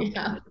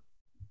 Yeah.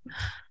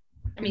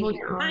 I mean, you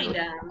can find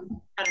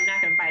them, but I'm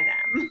not going to buy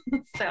them.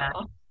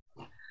 So,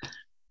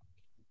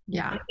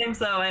 yeah. Sometimes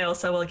though, I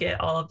also will get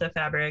all of the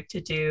fabric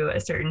to do a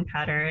certain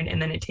pattern, and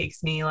then it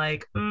takes me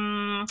like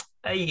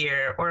a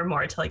year or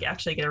more to like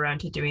actually get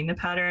around to doing the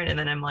pattern. And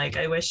then I'm like,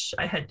 I wish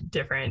I had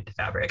different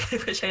fabric. I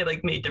wish I had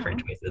like made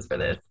different choices for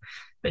this,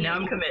 but now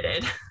I'm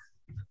committed.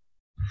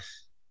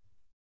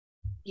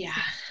 Yeah,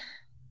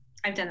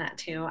 I've done that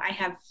too. I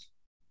have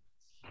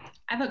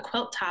a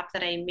quilt top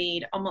that I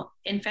made almost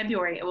in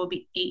February. It will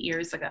be 8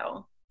 years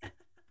ago.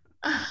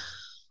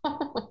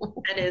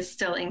 That is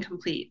still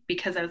incomplete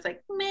because I was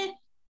like, meh,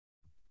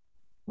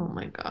 Oh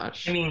my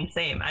gosh. I mean,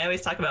 same. I always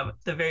talk about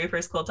the very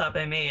first quilt top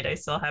I made. I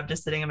still have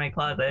just sitting in my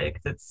closet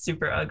because it's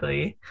super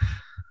ugly.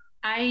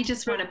 I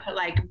just want to put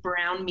like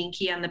brown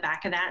minky on the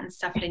back of that and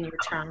stuff it in your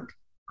trunk.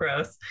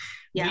 Gross.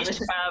 Yeah, we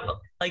should have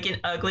like an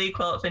ugly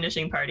quilt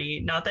finishing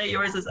party. Not that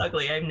yours is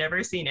ugly. I've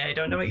never seen it. I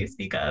don't know what you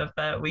speak of,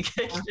 but we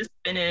could just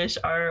finish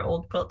our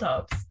old quilt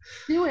tops.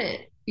 Do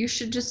it. You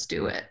should just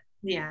do it.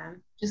 Yeah.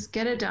 Just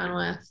get it done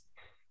with.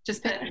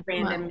 Just put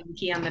random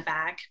minky on the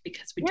back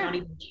because we don't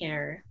even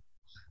care.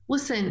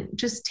 Listen,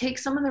 just take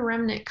some of the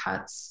remnant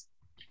cuts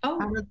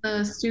out of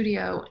the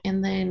studio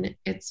and then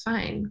it's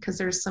fine because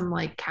there's some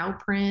like cow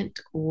print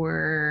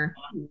or...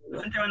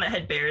 Wasn't there one that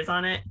had bears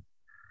on it?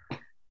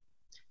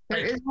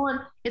 There is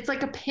one. It's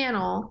like a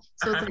panel.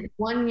 So it's like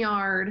 1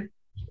 yard.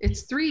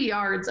 It's 3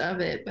 yards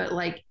of it, but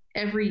like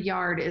every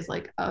yard is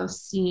like a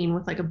scene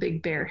with like a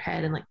big bear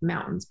head and like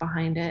mountains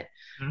behind it.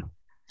 Mm-hmm.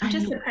 I'm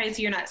just surprised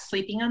you're not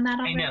sleeping on that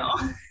already. I know.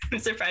 I'm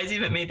surprised you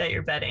haven't made that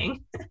your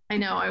bedding. I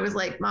know. I was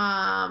like,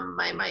 Mom,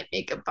 I might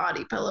make a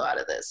body pillow out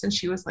of this. And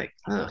she was like,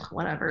 ugh,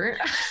 whatever.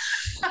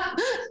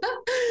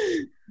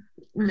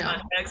 No.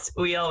 Context,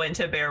 we all went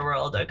to Bear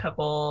World a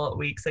couple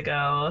weeks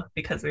ago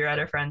because we were at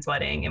a friend's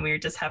wedding and we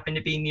just happened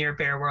to be near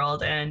Bear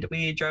World and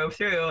we drove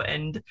through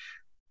and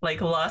like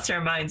lost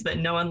our minds, but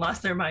no one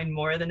lost their mind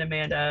more than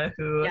Amanda,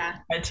 who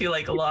had to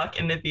like lock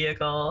in the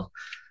vehicle.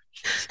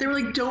 They were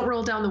like, don't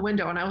roll down the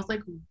window. And I was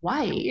like,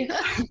 why? You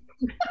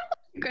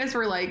guys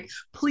were like,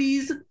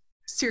 please,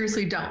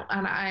 seriously don't.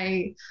 And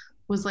I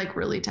was like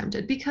really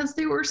tempted because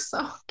they were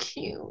so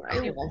cute. I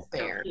love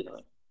bears.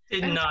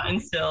 Did not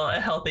instill a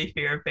healthy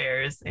fear of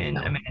bears in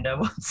Amanda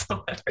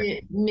whatsoever.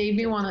 It made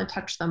me want to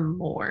touch them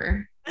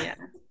more. Yeah.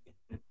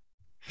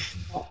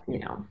 Well, you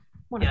know,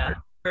 whatever. Yeah.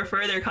 For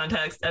further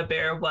context, a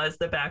bear was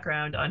the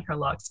background on her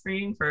lock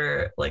screen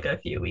for like a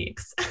few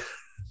weeks.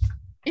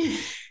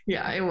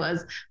 Yeah, it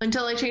was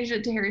until I changed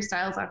it to Harry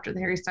Styles after the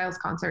Harry Styles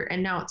concert.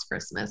 And now it's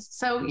Christmas.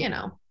 So, you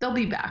know, they'll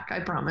be back. I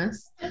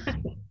promise.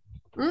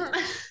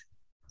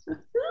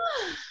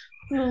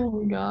 Oh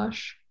my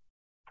gosh.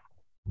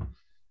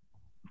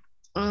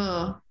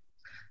 Oh,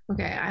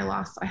 okay.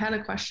 I had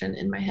a question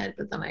in my head,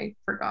 but then I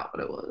forgot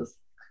what it was.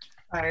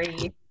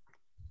 Sorry.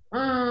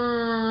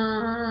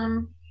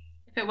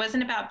 If it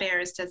wasn't about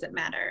bears, does it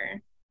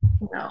matter?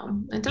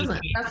 No, it doesn't.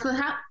 That's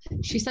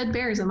she said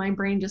bears and my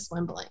brain just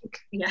went blank.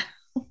 Yeah.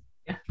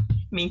 Yeah.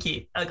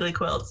 Minky, ugly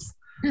quilts.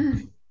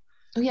 Oh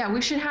yeah,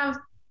 we should have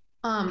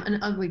an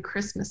ugly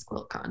Christmas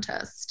quilt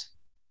contest.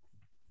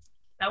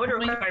 That would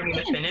require me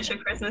to finish a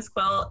Christmas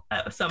quilt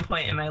at some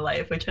point in my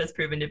life, which has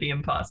proven to be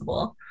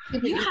impossible.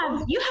 You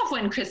have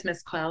one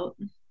Christmas quilt.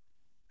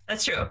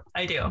 That's true.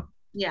 I do.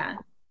 Yeah.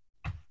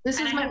 This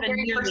is my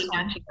very first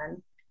one.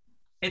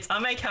 It's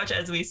on my couch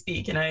as we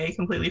speak, and I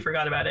completely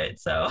forgot about it.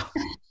 So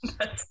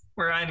that's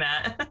where I'm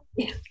at.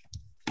 Yeah.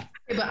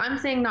 But I'm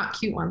saying not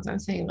cute ones. I'm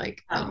saying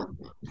like ugly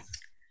ones.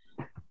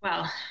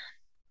 Well,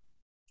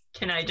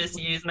 can I just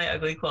use my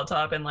ugly quilt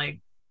top and like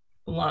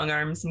long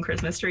arm some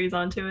Christmas trees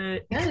onto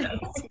it?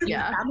 You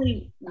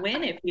probably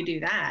win if you do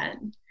that.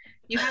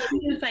 You have to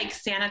use like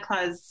Santa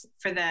Claus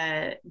for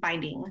the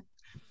binding.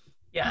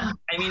 Yeah,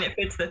 I mean, it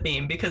fits the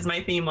theme because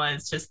my theme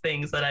was just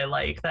things that I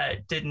like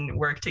that didn't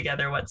work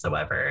together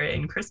whatsoever.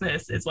 And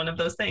Christmas is one of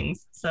those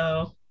things.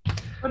 So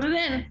put it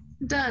in.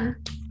 Done.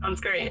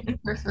 Sounds great.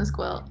 Christmas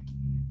quilt.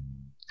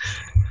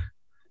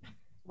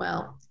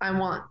 Well, I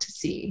want to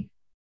see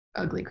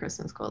ugly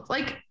Christmas quilts.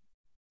 Like,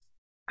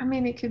 I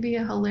mean, it could be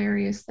a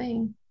hilarious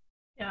thing.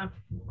 Yeah.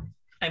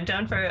 I'm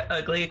down for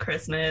ugly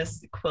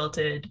Christmas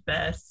quilted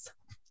vests.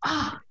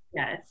 Oh,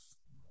 yes.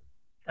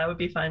 That would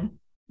be fun.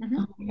 Mm-hmm.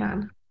 Oh my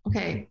God.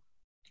 Okay.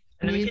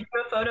 And then we could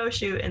do a photo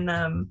shoot in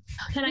them.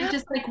 Can I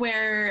just like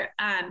wear,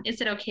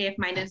 is it okay if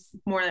mine is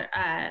more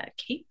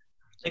cape?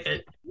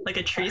 Like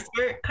a tree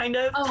skirt kind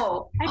of?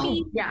 Oh, I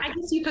mean, yeah. I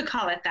guess you could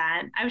call it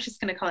that. I was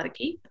just going to call it a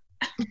cape.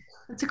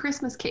 It's a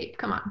Christmas cape.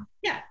 Come on.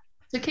 Yeah.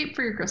 It's a cape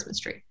for your Christmas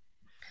tree.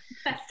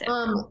 Festive.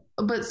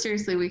 But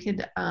seriously, we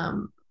could,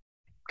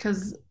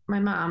 because my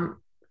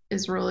mom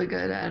is really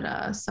good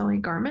at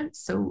sewing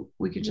garments. So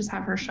we could just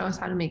have her show us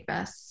how to make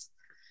vests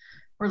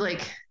or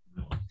like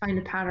find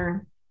a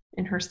pattern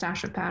in her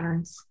stash of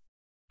patterns.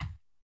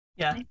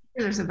 Yeah.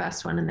 There's a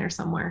vest one in there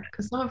somewhere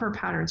because some of her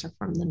patterns are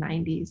from the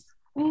 90s.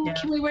 Ooh, yeah.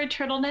 Can we wear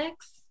turtlenecks?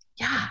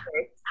 Yeah.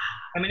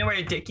 I'm going to wear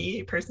a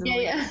dickie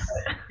personally. Yeah.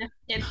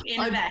 in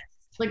a vest.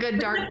 Like a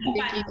dark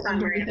dickie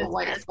underneath a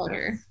white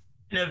sweater.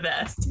 In a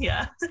vest,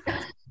 yeah.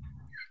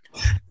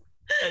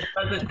 It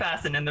doesn't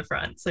fasten in the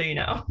front, so you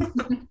know.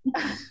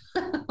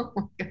 Oh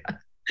my God.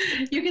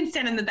 You can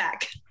stand in the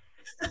back.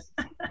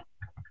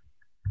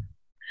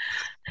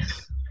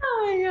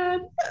 Oh my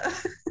God.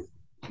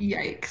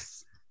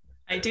 Yikes.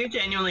 I do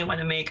genuinely want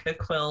to make a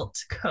quilt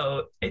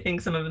coat. I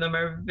think some of them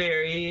are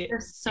They're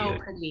so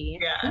cute. pretty.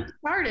 Yeah.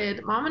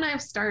 Mom and I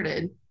have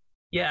started.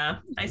 Yeah.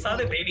 I saw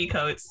the baby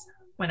coats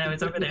when I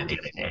was over there the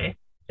other day.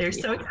 They're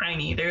so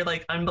tiny. They're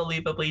like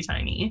unbelievably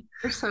tiny.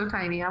 They're so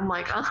tiny. I'm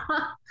like,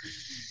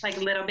 like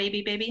little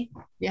baby.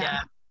 Yeah.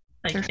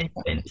 Like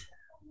infant.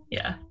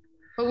 Yeah.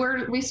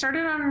 But we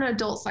started on an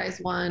adult size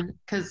one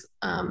because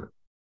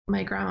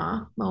my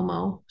grandma,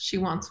 Momo, she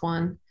wants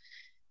one.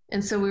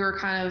 And so we were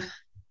kind of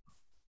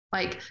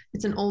like,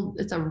 it's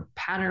a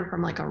pattern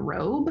from like a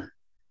robe,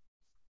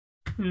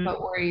 but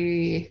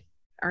we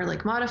are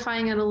like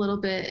modifying it a little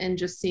bit and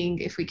just seeing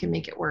if we can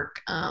make it work,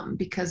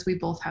 because we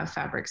both have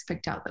fabrics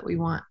picked out that we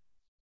want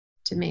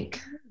to make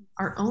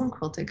our own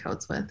quilted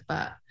coats with.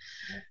 But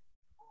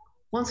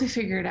once we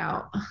figure it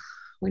out,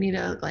 we need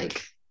a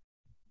like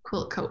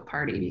quilt coat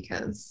party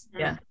because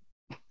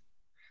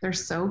they're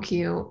so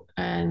cute.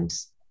 And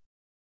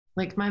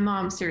like my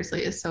mom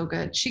seriously is so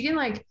good. She can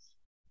like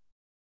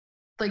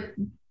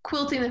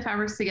quilting the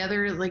fabrics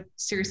together, like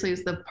seriously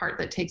is the part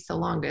that takes the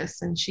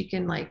longest. And she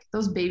can like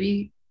those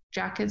baby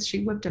jackets,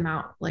 she whipped them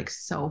out like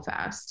so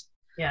fast.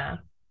 Yeah.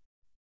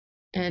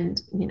 And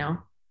you know,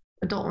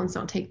 adult ones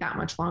don't take that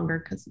much longer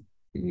because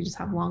you just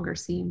have longer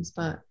seams,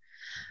 but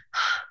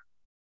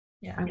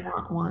I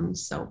want one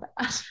so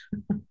bad.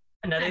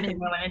 Another thing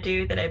I want to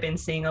do that I've been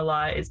seeing a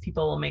lot is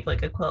people will make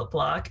like a quilt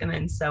block and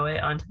then sew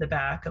it onto the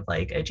back of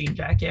like a jean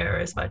jacket or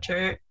a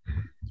sweatshirt.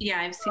 Yeah,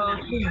 I've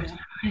seen that.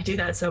 I do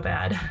that so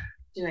bad.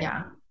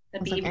 Yeah.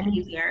 That'd be even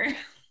easier. I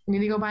need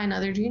to go buy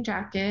another jean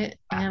jacket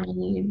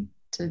and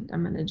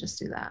I'm going to just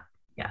do that.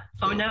 Yeah.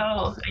 Oh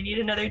no, I need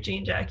another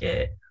jean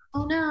jacket.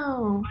 Oh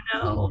no.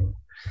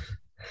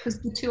 Because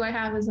the two I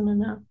have isn't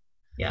enough.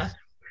 Yeah.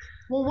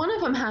 Well, one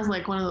of them has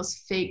like one of those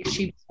fake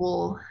sheep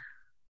wool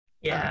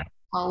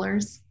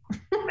collars.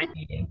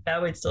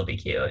 That would still be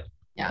cute.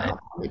 Yeah, I'll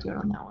probably do it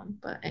on that one.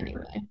 But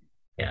anyway.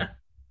 Yeah.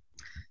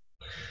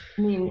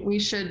 I mean, we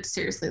should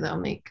seriously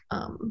though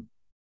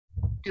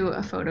do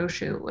a photo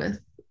shoot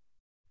with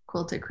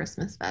quilted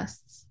Christmas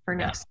vests for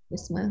next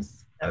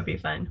Christmas. That would be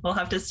fun. We'll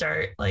have to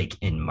start like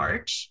in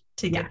March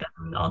to get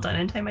them all done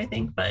in time, I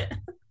think, but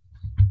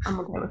I'm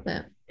okay with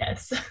it.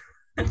 Yes.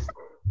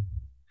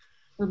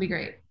 It'll be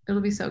great.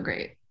 It'll be so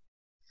great.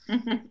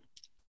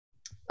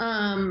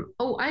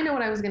 Oh, I know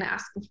what I was going to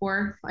ask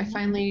before. I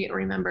finally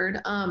remembered.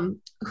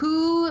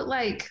 Who's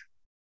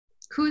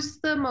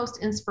the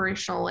most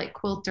inspirational like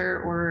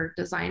quilter or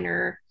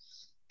designer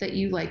that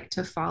you like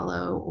to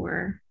follow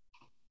or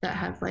that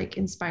has like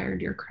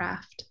inspired your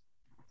craft?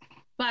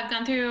 Well, I've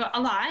gone through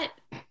a lot,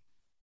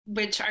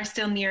 which are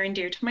still near and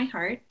dear to my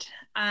heart.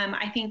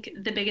 I think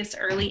the biggest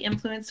early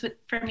influence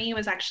for me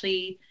was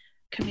actually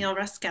Camille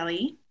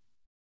Ruskelly.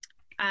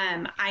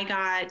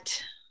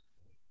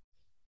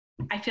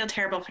 I feel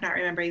terrible for not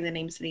remembering the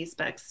names of these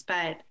books,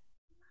 but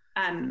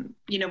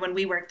you know, when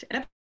we worked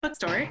at a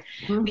bookstore,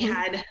 we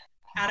had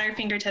at our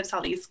fingertips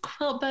all these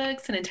quilt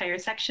books, an entire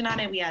section on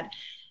it. We had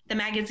the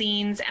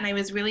magazines, and I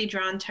was really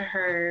drawn to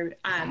her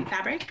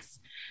fabrics,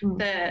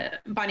 the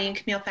Bonnie and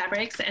Camille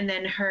fabrics, and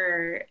then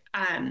her,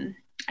 I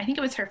think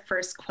it was her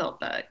first quilt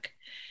book.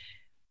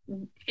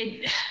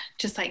 It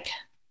just like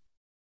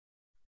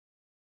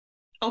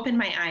opened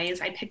my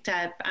eyes. I picked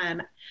up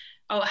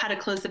how to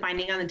close the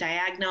binding on the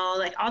diagonal,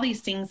 like all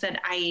these things that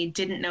I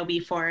didn't know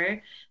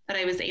before that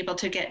I was able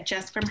to get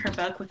just from her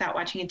book without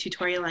watching a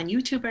tutorial on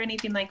YouTube or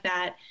anything like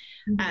that.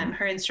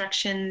 Her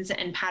instructions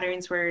and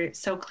patterns were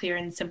so clear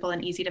and simple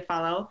and easy to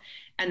follow.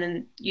 And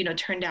then, you know,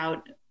 turned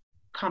out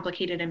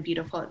complicated and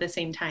beautiful at the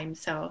same time.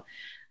 So,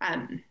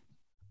 and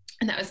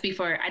that was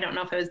before, I don't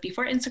know if it was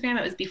before Instagram,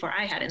 it was before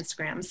I had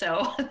Instagram.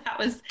 So that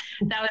was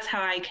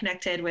how I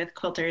connected with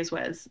quilters,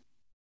 was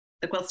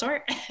the quilt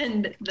store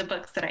and the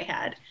books that I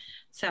had.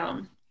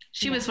 So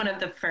she was one of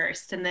the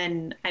first, and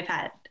then I've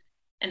had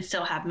and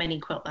still have many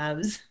quilt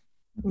loves.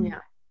 Yeah.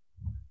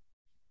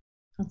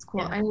 That's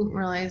cool. I didn't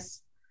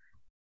realize.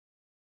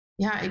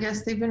 Yeah, I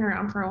guess they've been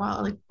around for a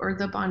while, like, or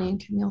the Bonnie and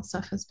Camille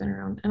stuff has been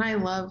around. And I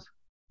love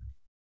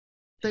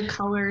the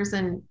colors,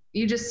 and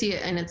you just see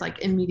it and it's like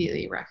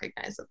immediately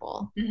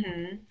recognizable.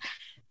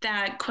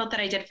 That quilt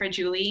that I did for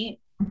Julie,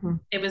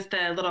 it was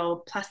the little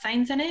plus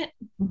signs in it.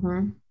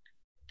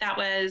 That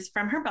was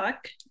from her book,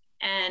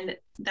 and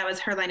that was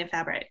her line of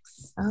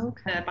fabrics.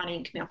 Okay. The Bonnie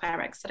and Camille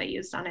fabrics that I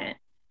used on it.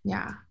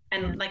 Yeah.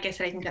 And like I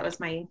said, I think that was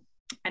my,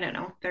 I don't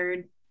know,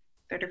 third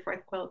or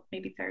fourth quilt,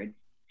 maybe third.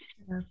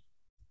 Yeah.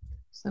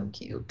 So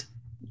cute.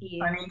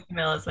 Yeah. Bonnie and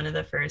Camille is one of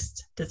the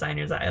first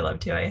designers that I love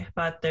too. I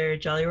bought their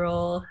jelly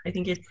roll. I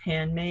think it's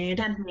handmade.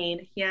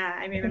 Yeah,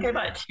 I remember. I think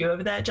I bought 2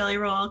 of that jelly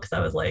roll because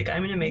I was like, I'm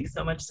going to make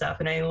so much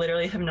stuff. And I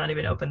literally have not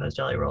even opened those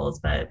jelly rolls,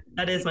 but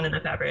that is one of the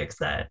fabrics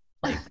that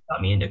like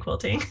got me into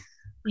quilting.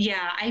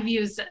 Yeah, I've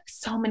used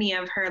so many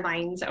of her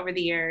lines over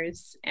the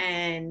years.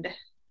 And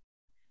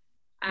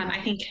I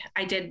think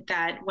I did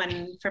that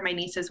one for my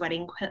niece's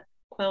wedding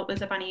quilt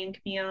was a Bonnie and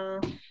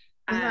Camille.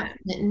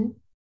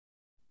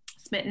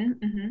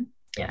 Smitten.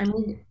 Yeah, I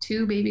made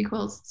 2 baby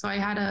quilts. So I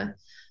had a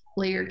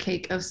layer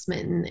cake of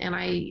Smitten, and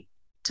I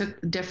took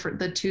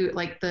the 2,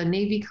 like the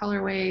navy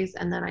colorways,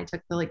 and then I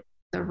took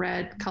the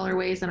red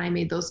colorways, and I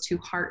made those 2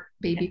 heart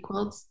baby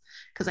quilts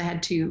because I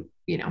had 2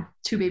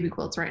 baby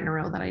quilts right in a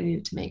row that I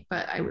needed to make.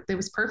 But it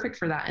was perfect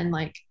for that, and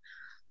like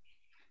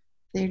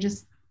they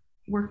just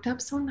worked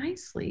up so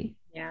nicely.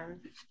 Yeah.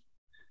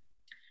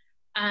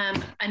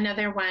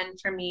 Another one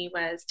for me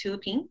was Tula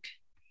Pink.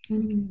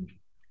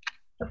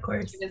 Of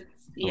course.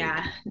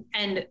 Yeah.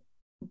 And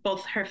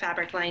both her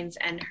fabric lines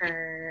and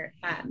her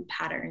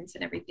patterns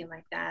and everything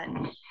like that.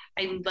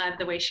 I love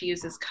the way she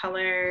uses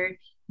color.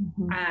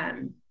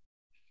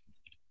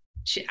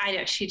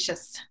 She's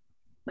just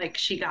like,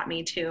 she got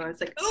me too. I was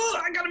like,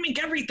 oh, I gotta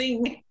make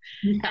everything.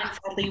 And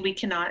sadly we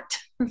cannot.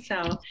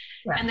 So,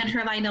 and then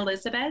her line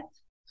Elizabeth.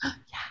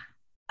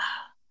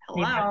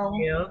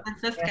 Hello,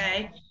 that's this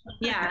guy.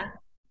 Yeah.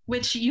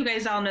 Which you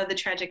guys all know the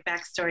tragic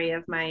backstory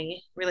of my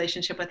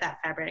relationship with that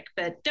fabric,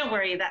 but don't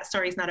worry, that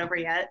story's not over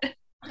yet.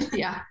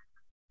 Yeah.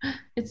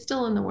 It's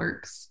still in the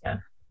works. Yeah.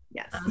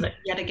 Yes.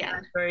 Yet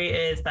again. The story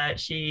is that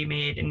she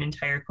made an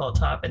entire quilt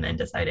top and then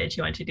decided she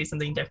wanted to do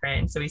something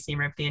different. So we seam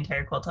ripped the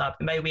entire quilt top.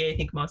 And by we, I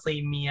think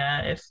mostly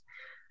Mia.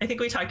 I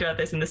think we talked about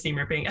this in the seam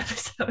ripping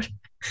episode.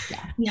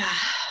 Yeah.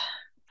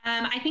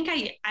 I think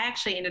I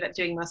actually ended up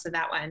doing most of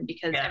that one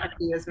because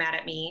everybody was mad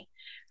at me.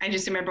 I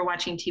just remember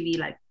watching TV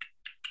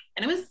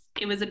and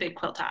it was a big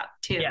quilt top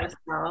too. Yeah.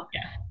 So,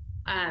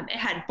 it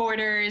had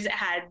borders, it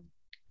had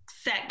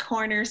set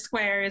corner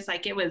squares,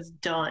 like it was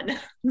done.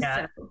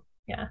 Yeah. So,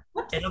 yeah.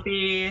 Whoops. It'll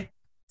be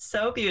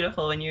so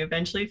beautiful when you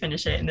eventually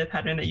finish it in the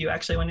pattern that you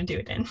actually want to do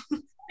it in.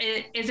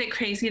 Is it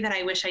crazy that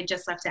I wish I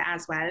just left it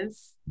as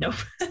was? Nope.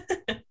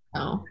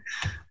 Oh.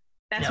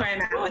 That's where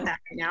I'm at with that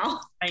right now.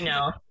 I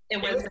know.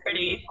 It was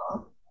pretty.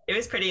 It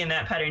was pretty in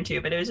that pattern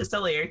too, but it was just a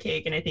layer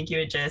cake. And I think you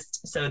had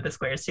just sewed the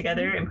squares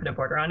together and put a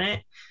border on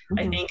it.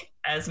 I think,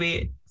 as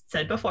we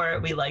said before,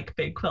 we like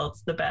big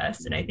quilts the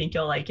best. And I think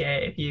you'll like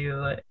it if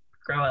you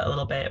grow it a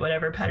little bit,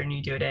 whatever pattern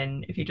you do it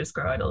in. If you just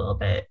grow it a little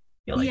bit,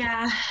 you'll like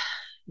it.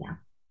 Yeah.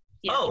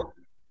 Oh,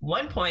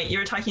 one point you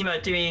were talking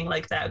about doing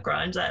like that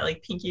grunge, that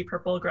like pinky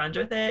purple grunge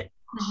with it.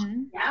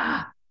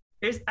 Yeah.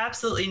 There's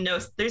absolutely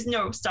there's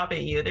no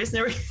stopping you. There's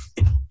no reason.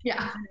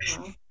 Yeah.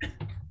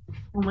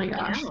 Oh my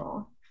gosh.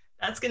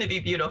 That's going to be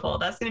beautiful.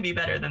 That's going to be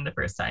better than the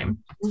first time.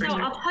 So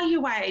I'll tell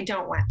you why I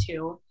don't want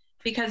to,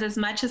 because as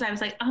much as I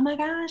was like, oh my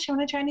gosh, I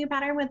want to try a new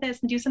pattern with this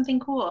and do something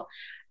cool,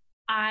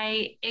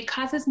 it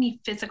causes me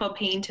physical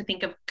pain to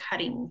think of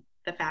cutting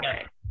the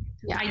fabric.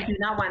 Yeah. I do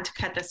not want to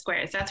cut the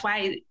squares. That's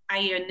why I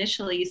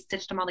initially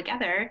stitched them all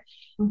together,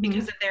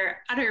 because of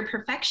their utter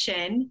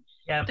perfection.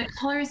 Yep. The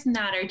colors in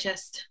that are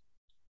just,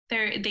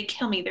 they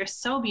kill me. They're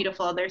so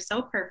beautiful. They're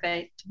so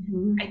perfect.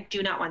 I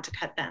do not want to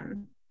cut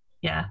them.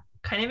 Yeah.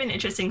 Kind of an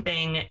interesting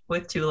thing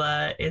with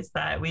Tula is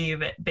that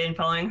we've been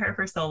following her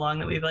for so long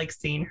that we've like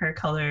seen her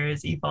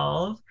colors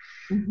evolve.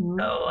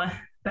 So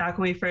back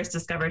when we first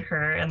discovered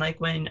her, and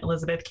like when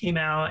Elizabeth came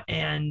out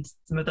and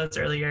some of those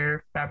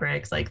earlier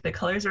fabrics, like the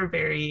colors were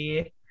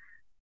very,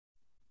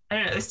 I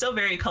don't know, it was still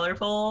very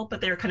colorful,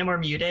 but they were kind of more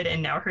muted.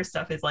 And now her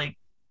stuff is like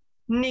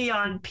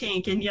neon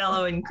pink and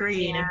yellow and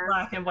green and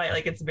black and white.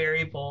 Like it's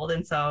very bold.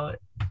 And so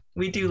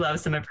we do love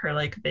some of her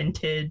like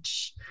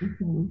vintage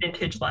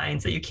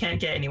lines that you can't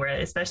get anywhere,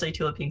 especially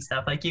Tula Pink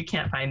stuff. Like you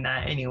can't find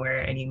that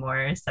anywhere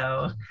anymore.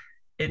 So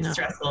it's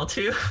stressful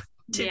to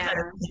kind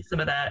of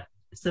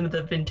some of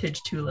the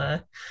vintage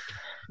Tula.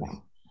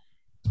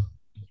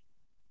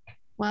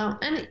 Well,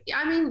 and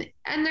I mean,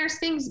 and there's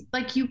things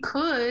like you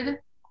could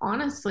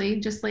honestly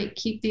just like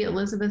keep the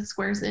Elizabeth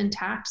squares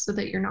intact so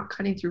that you're not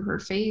cutting through her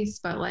face,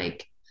 but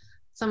like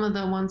some of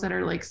the ones that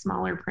are like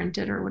smaller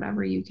printed or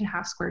whatever, you can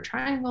have square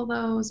triangle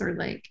those, or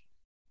like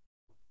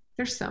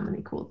there's so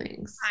many cool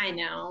things. I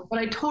know, but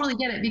I totally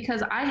get it,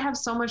 because I have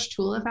so much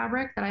Tula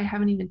fabric that I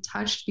haven't even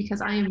touched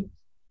because I am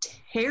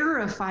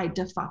terrified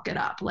to fuck it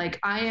up. Like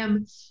I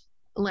am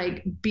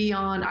like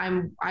beyond,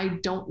 I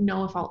don't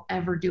know if I'll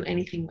ever do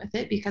anything with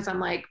it, because I'm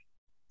like,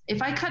 if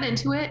I cut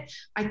into it,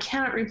 I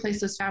cannot replace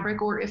this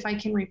fabric, or if I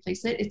can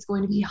replace it, it's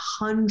going to be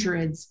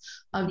hundreds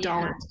of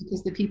dollars,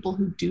 because the people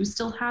who do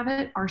still have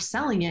it are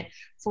selling it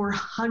for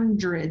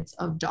hundreds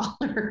of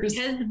dollars.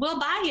 Because we'll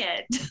buy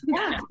it.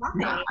 Yeah.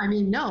 I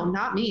mean, no,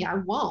 not me. I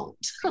won't.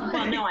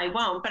 Well, no, I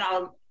won't, but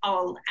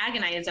I'll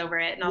agonize over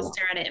it, and I'll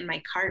stare at it in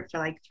my cart for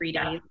like 3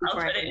 days.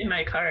 I'll put it in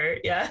my cart.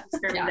 Yeah.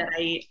 That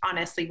I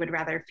honestly would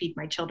rather feed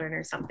my children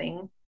or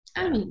something.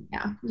 I mean,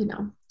 you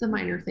know, the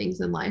minor things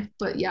in life,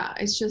 but yeah,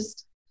 it's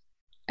just,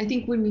 I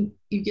think when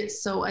you get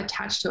so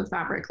attached to a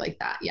fabric like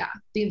that,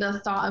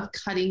 the thought of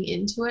cutting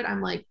into it,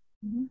 I'm like,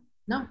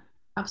 no,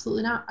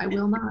 absolutely not. I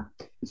will not.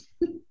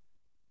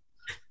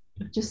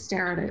 Just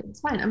stare at it. It's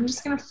fine. I'm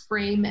just going to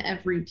frame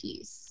every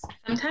piece.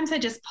 Sometimes I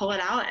just pull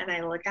it out and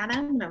I look at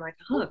them and I'm like,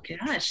 oh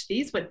gosh,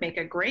 these would make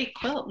a great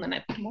quilt. And then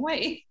I put them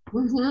away.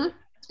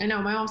 I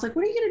know. My mom's like,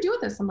 what are you going to do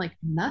with this? I'm like,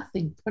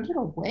 nothing. Put it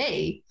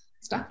away.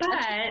 Stop.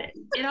 But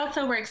it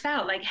also works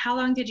out. Like, how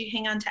long did you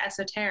hang on to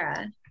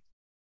Esoterra?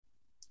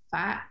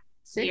 5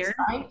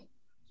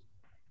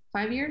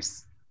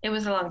 years. It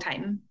was a long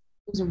time.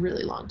 It was a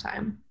really long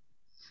time.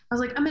 I was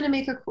like, I'm going to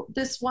make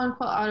this one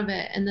quilt out of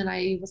it. And then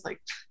I was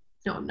like,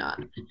 no, I'm not.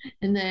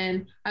 And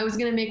then I was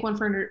going to make one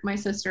for my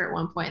sister at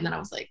one point. And then I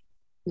was like,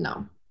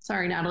 no,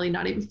 sorry, Natalie,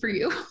 not even for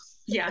you.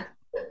 Yeah.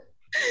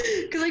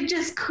 Because I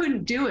just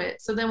couldn't do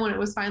it. So then when it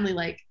was finally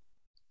like,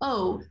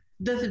 oh,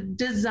 the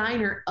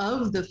designer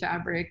of the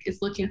fabric is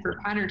looking for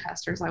pattern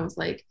testers, I was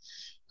like,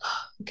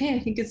 okay, I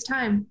think it's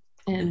time.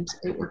 And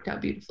it worked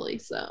out beautifully.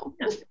 So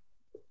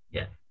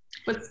yeah.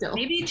 But still.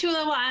 Maybe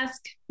Tula will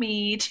ask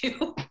me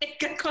to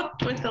make a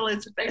quilt with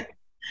Elizabeth.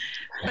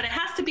 But it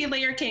has to be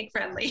layer cake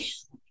friendly.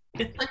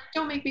 Like,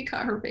 don't make me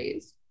cut her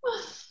face.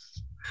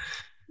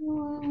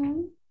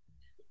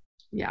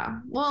 Yeah.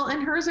 Well,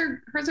 and hers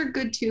are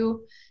good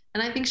too.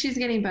 And I think she's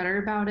getting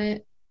better about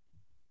it.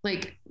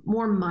 Like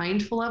more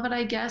mindful of it,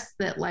 I guess,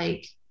 that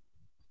like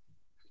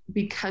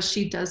because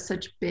she does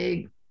such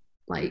big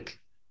like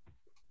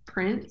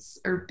prints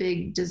or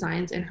big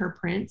designs in her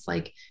prints,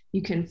 like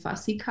you can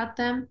fussy cut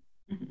them.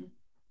 Mm-hmm.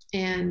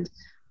 And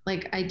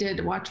like I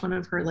did watch one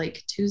of her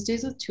like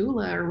Tuesdays with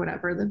Tula or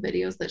whatever, the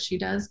videos that she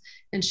does.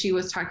 And she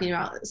was talking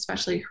about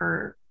especially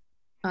her,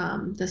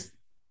 this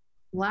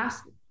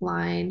last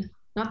line,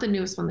 not the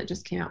newest one that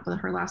just came out, but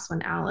her last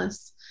one,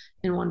 Alice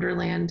in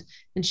Wonderland.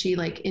 And she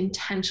like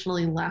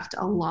intentionally left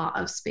a lot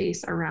of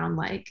space around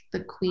like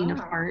the Queen of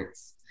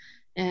Hearts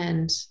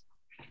and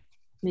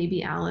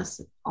maybe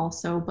Alice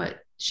also, but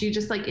she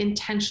just like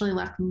intentionally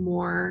left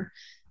more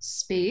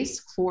space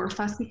for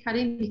fussy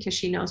cutting because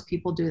she knows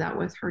people do that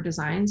with her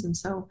designs. And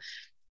so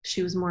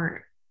she was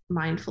more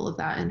mindful of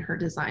that in her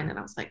design. And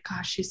I was like,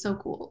 gosh, she's so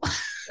cool.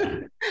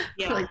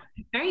 Yeah. Like,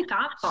 very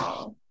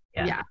thoughtful.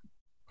 Yeah.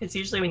 Because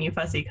usually when you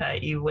fussy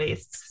cut, you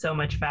waste so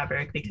much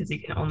fabric because you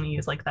can only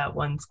use like that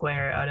one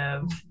square out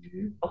of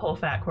a whole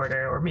fat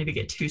quarter, or maybe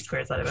get 2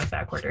 squares out of a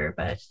fat quarter.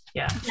 But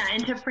yeah. Yeah,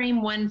 and to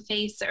frame one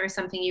face or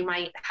something, you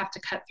might have to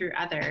cut through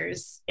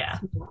others. Yeah.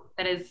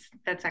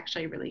 That's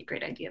actually a really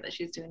great idea that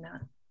she's doing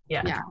that.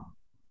 Yeah. Yeah.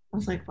 I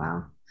was like,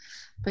 wow.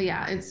 But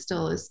yeah, it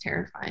still is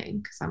terrifying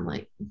because I'm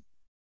like,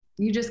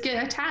 you just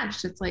get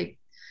attached. It's like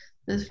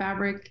this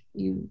fabric,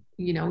 you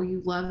know,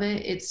 you love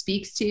it. It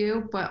speaks to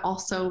you, but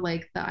also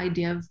like the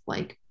idea of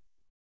like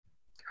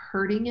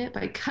hurting it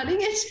by cutting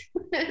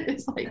it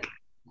is like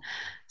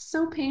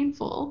so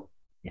painful.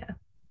 Yeah.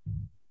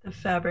 The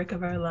fabric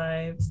of our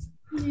lives.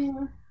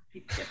 Yeah.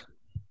 It's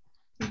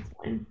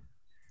fine.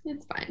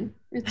 It's fine.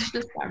 It's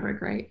just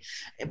fabric, right?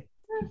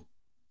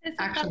 It's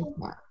actually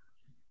not.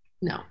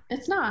 No,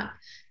 it's not.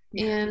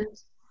 And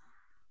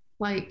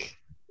like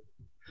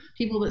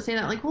people that say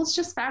that, like, well, it's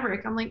just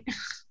fabric. I'm like,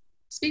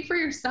 speak for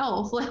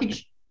yourself. Like,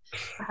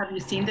 have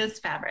you seen this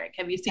fabric?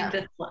 Have you seen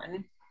this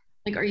one?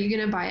 Like, are you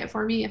going to buy it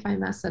for me if I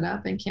mess it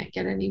up and can't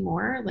get any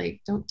more?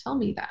 Like, don't tell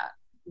me that.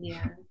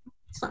 Yeah.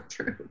 It's not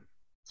true.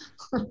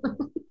 You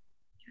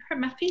hurt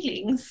my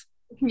feelings.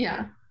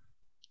 Yeah.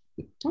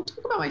 Don't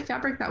talk about my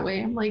fabric that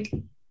way. I'm like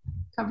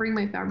covering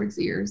my fabric's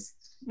ears.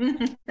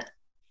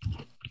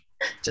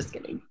 Just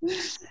kidding.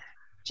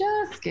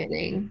 Just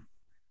kidding.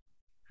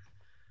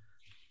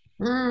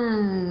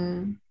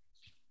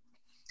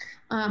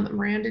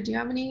 Miranda, do you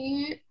have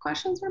any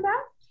questions for Beth?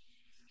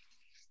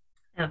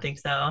 I don't think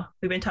so.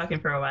 We've been talking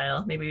for a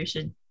while. Maybe we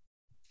should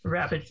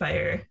rapid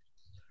fire.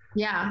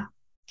 Yeah.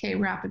 Okay,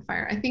 rapid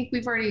fire. I think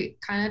we've already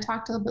kind of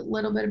talked a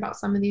little bit about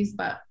some of these,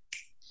 but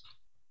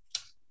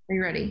are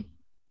you ready?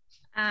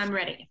 I'm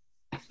ready.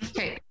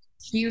 Okay.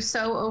 You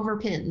sew over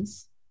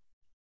pins.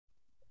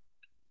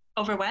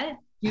 Over what?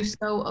 You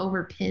sew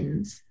over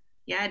pins.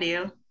 Yeah, I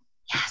do.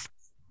 Yes.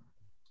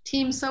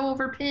 Team sew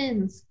over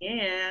pins.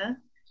 Yeah.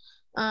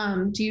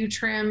 Do you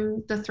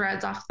trim the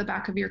threads off the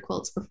back of your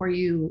quilts before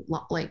you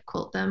like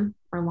quilt them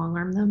or long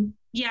arm them?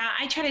 Yeah,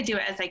 I try to do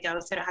it as I go,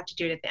 so I don't have to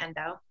do it at the end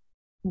though.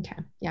 Okay.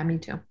 Yeah, me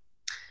too.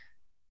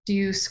 Do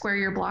you square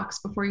your blocks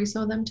before you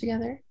sew them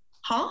together?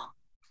 Huh?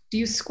 Do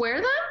you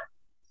square them?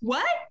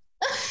 What?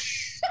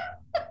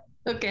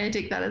 Okay, I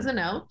take that as a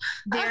no.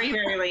 Very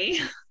rarely.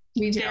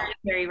 Me too. Very,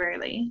 very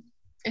rarely.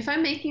 If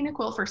I'm making a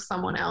quilt for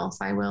someone else,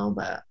 I will,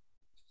 but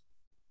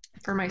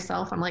for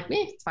myself, I'm like,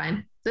 it's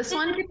fine. This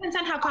one depends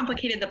on how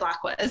complicated the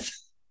block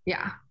was.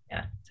 Yeah.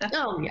 Yeah.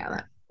 Oh,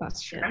 yeah,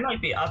 that's true. I'm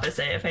like the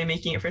opposite. If I'm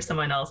making it for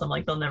someone else, I'm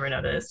like, they'll never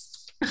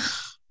notice.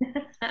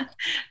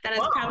 That is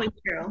probably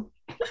true.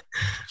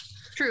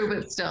 True,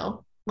 but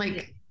still,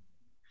 like,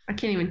 I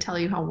can't even tell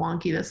you how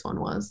wonky this one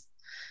was.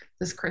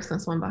 This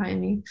Christmas one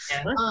behind me.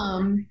 Yeah. I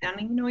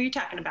don't even know what you're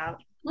talking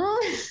about.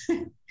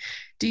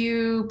 Do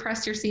you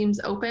press your seams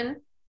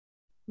open?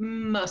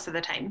 Most of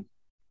the time.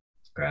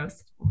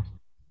 Gross.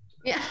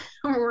 Yeah,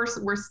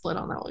 we're split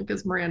on that one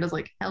because Miranda's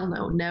like, hell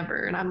no,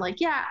 never. And I'm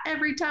like, yeah,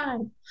 every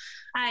time.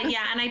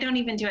 Yeah, and I don't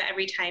even do it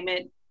every time.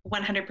 It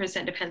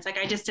 100% depends. Like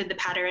I just did the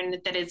pattern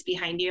that is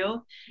behind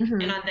you.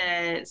 Mm-hmm. And on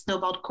the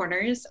snowballed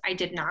corners, I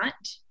did not.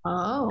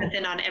 Oh. But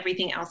then on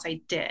everything else,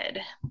 I did.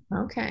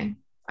 Okay.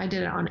 I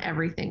did it on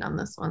everything on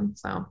this one.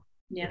 So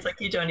yeah, it's like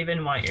you don't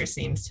even want your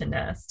seams to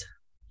nest.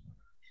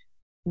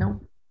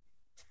 Nope.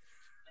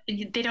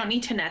 They don't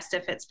need to nest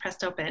if it's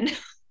pressed open.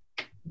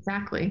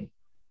 Exactly.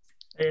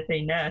 But if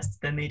they nest,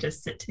 then they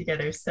just sit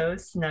together so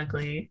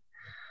snugly.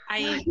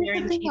 I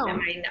guarantee that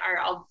mine are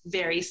all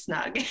very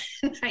snug.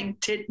 I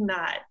did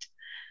not.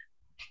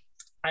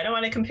 I don't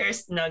want to compare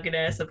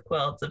snugness of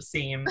quilts of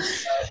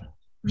seams.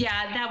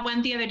 Yeah, that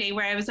one the other day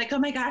where I was like, oh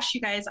my gosh,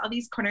 you guys, all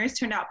these corners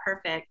turned out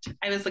perfect.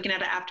 I was looking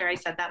at it after I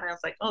said that and I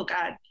was like, oh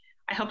God,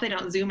 I hope they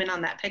don't zoom in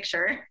on that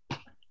picture.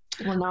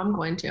 Well, now I'm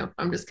going to.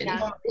 I'm just kidding.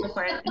 Yeah, go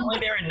for it. Only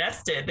they were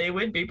nested. They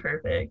would be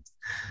perfect.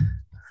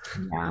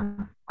 Yeah.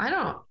 I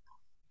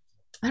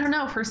don't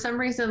know. For some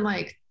reason,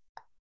 like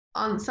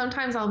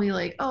sometimes I'll be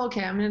like, oh,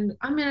 okay, I'm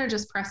gonna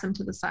just press them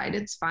to the side.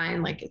 It's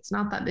fine. Like it's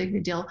not that big of a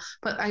deal.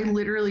 But I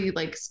literally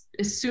like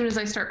as soon as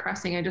I start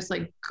pressing, I just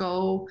like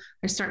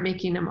I start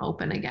making them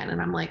open again.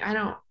 And I'm like,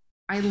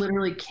 I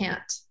literally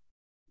can't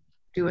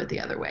do it the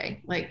other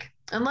way. Like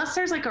unless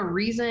there's like a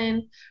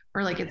reason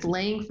or like it's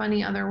laying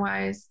funny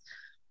otherwise.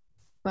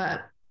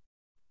 But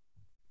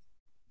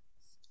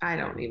I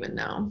don't even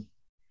know.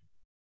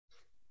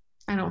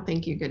 I don't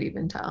think you could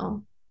even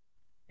tell.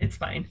 It's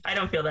fine. I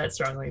don't feel that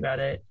strongly about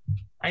it.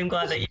 I'm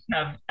glad that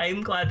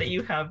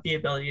you have the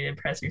ability to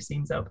press your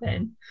seams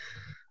open.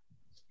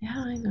 Yeah,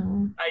 I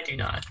know. I do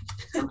not.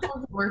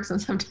 Sometimes it works and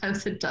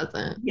sometimes it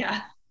doesn't.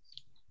 Yeah.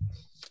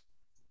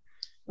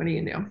 What do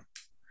you do?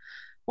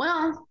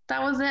 Well,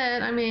 that was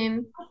it. I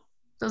mean,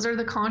 those are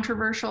the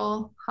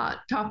controversial hot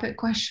topic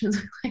questions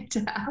I like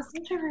to ask.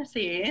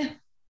 Controversy.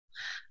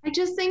 I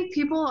just think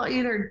people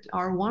either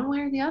are one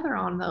way or the other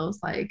on those.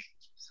 Like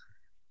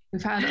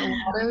we've had a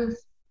lot of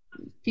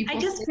people. I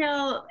just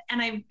feel,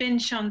 and I've been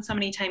shown so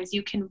many times,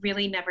 you can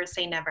really never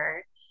say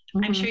never.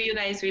 Mm-hmm. I'm sure you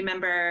guys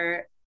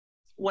remember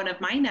one of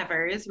my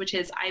nevers, which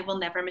is I will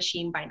never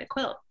machine bind a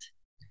quilt.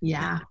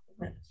 Yeah.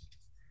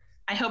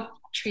 I hope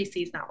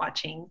Tracy's not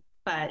watching,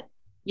 but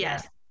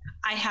yes,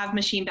 I have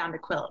machine bound a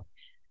quilt.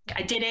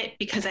 I did it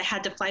because I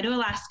had to fly to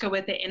Alaska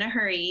with it in a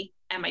hurry.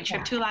 And my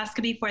trip to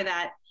Alaska before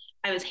that,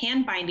 I was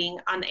hand binding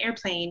on the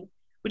airplane,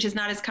 which is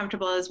not as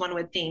comfortable as one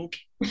would think,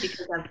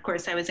 because of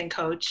course I was in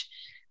coach.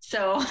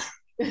 So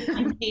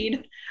I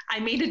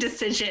made a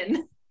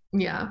decision.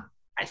 Yeah.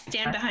 I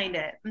stand behind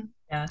it.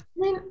 Yeah. I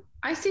mean,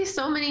 I see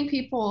so many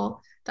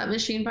people that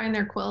machine bind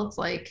their quilts,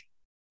 like,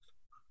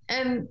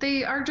 and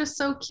they are just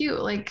so cute.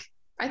 Like,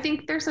 I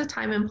think there's a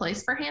time and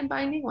place for hand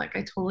binding. Like,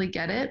 I totally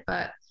get it.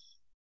 But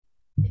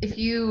if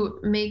you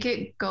make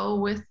it go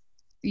with,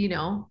 you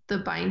know, the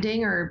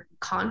binding or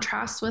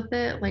contrast with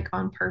it, like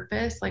on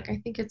purpose, like, I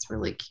think it's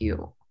really cute.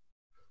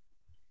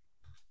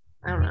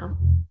 I don't know.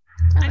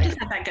 I'm just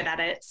not that good at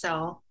it.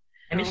 So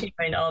I machine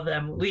bind all of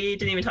them. We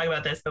didn't even talk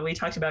about this, but we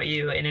talked about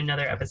you in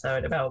another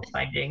episode about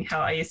binding,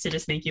 how I used to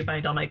just make you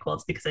bind all my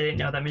quilts because I didn't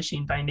know that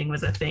machine binding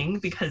was a thing,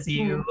 because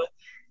you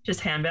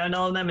just hand bound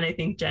all of them. And I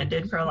think Jen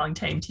did for a long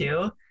time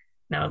too.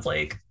 And I was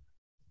like,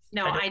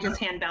 no, I just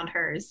hand bound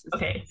hers.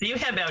 Okay. So you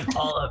hand bound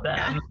all of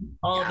them,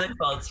 all of the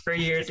quilts for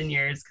years and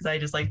years. Cause I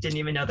just like didn't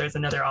even know there's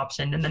another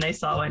option. And then I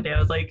saw one day, I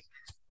was like,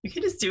 you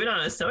can just do it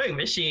on a sewing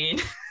machine.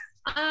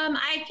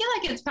 I feel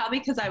like it's probably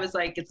because I was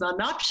like, it's not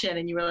an option.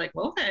 And you were like,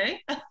 well,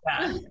 okay.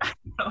 Yeah.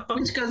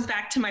 Which goes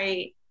back to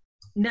my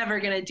never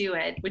going to do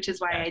it, which is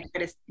why I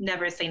try to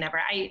never say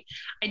never. I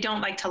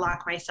don't like to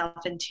lock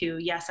myself into,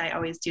 yes, I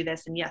always do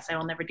this. And yes, I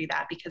will never do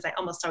that, because I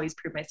almost always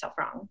prove myself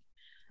wrong.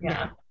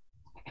 Yeah.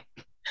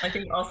 I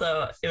think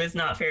also it was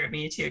not fair of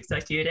me to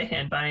expect you to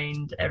hand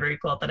bind every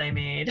quilt that I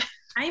made.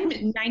 I'm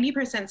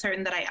 90%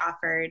 certain that I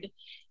offered.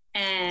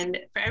 And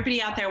for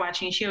everybody out there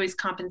watching, she always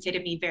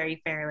compensated me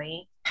very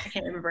fairly. I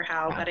can't remember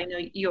how, but I know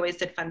you always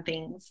did fun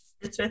things.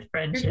 It's with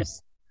friendship.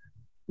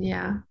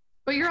 Yeah.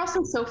 But you're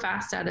also so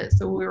fast at it.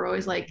 So we were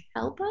always like,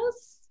 help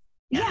us.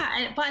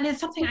 Yeah. And it's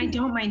something I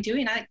don't mind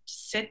doing. I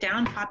sit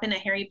down, pop in a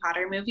Harry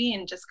Potter movie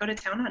and just go to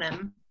town on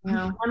him.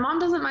 Yeah. My mom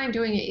doesn't mind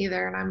doing it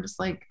either. And I'm just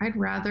like, I'd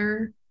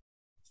rather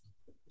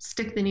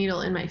stick the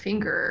needle in my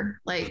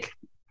finger. Like,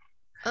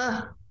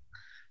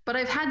 but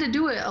I've had to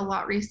do it a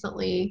lot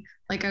recently.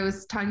 Like I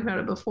was talking about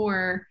it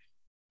before,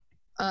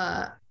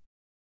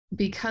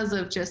 because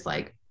of just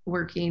like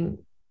working,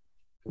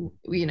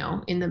 you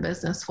know, in the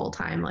business full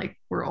time. Like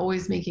we're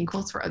always making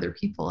quilts for other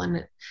people.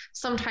 And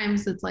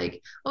sometimes it's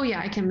like, oh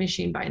yeah, I can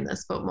machine bind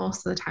this. But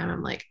most of the time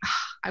I'm like,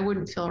 I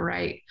wouldn't feel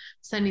right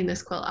sending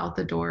this quilt out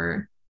the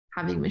door,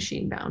 having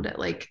machine bound it.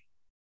 Like,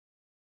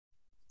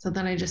 so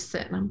then I just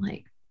sit and I'm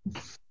like,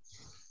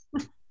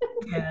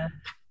 yeah.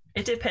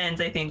 It depends,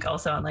 I think,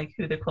 also on like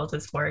who the quilt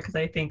is for, because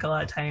I think a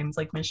lot of times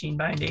like machine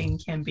binding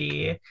can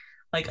be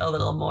like a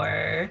little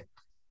more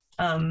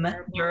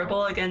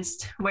durable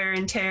against wear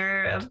and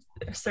tear of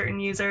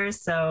certain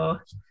users. So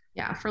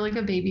yeah, for like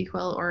a baby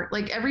quilt, or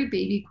like every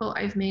baby quilt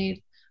I've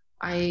made,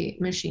 I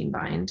machine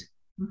bind,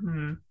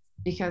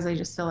 because I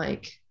just feel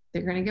like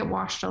they're going to get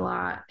washed a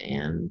lot.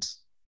 And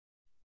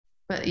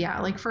but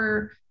yeah, like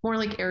for more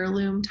like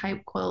heirloom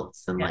type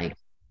quilts and like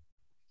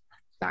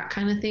that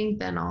kind of thing,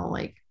 then I'll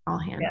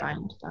hand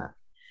bind that.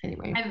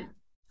 Anyway,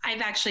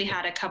 I've actually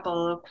had a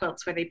couple of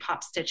quilts where they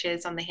pop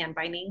stitches on the hand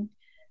binding,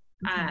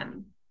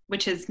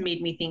 which has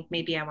made me think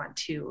maybe I want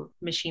to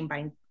machine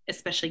bind,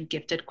 especially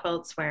gifted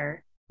quilts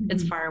where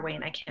it's far away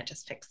and I can't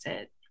just fix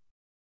it.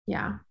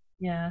 Yeah.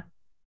 Yeah.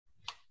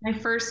 My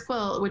first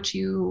quilt, which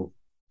you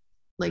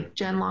like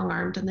Jen long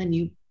armed, and then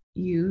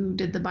you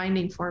did the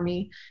binding for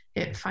me,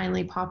 it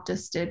finally popped a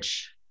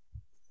stitch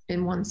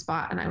in one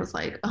spot, and I was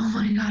like, oh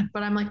my God,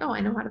 but I'm like, oh, I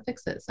know how to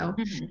fix it. So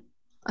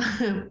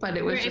But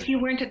it was if you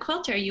weren't a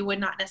quilter, you would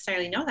not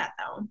necessarily know that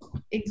though.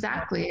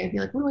 exactly. I'd be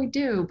like, what do I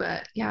do?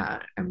 But yeah,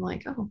 I'm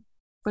like, oh,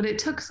 but it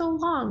took so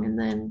long. And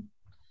then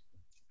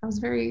I was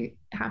very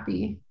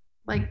happy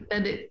like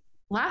that it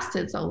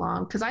lasted so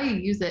long because I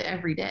use it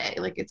every day.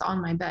 Like it's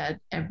on my bed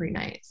every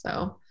night.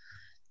 So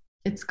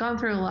it's gone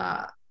through a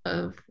lot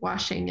of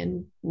washing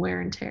and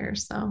wear and tear.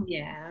 So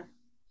yeah,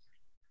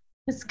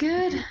 it's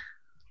good.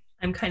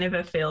 I'm kind of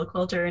a fail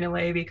quilter in a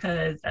way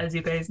because, as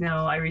you guys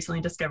know, I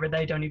recently discovered that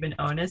I don't even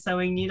own a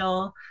sewing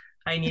needle.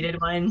 I needed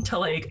one to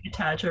like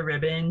attach a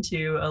ribbon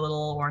to a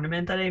little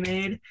ornament that I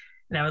made.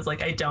 And I was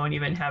like, I don't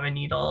even have a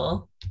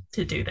needle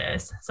to do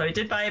this. So I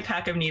did buy a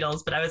pack of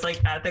needles, but I was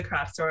like at the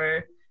craft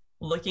store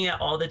looking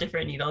at all the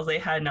different needles they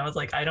had. And I was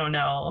like, I don't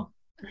know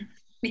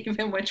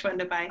even which one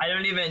to buy. I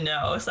don't even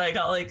know. So I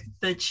got like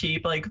the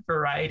cheap like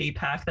variety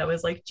pack that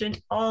was like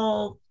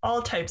all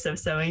types of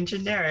sewing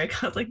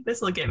generic. I was like,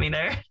 this will get me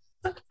there.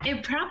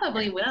 It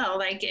probably will.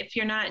 Like if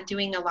you're not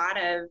doing a lot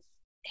of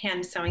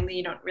hand sewing, then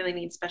you don't really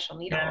need special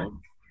needles.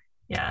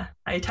 Yeah.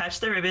 I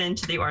attached the ribbon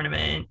to the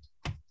ornament.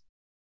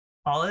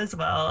 All is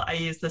well. I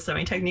used the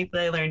sewing technique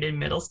that I learned in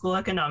middle school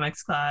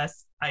economics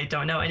class. I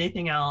don't know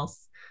anything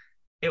else.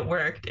 It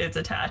worked. It's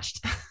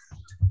attached.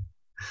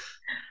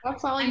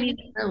 That's all you need,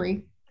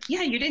 really.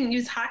 Yeah, you didn't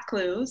use hot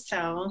glue,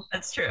 so.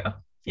 That's true.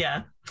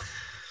 Yeah.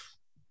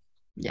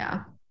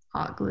 Yeah,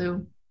 hot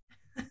glue.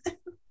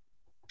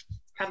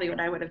 Probably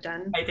what I would have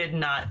done. I did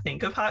not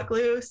think of hot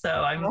glue,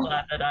 so I'm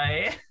glad that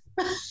I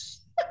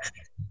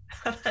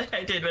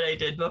I did what I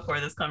did before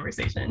this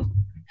conversation.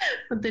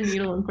 With the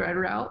needle and thread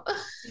route.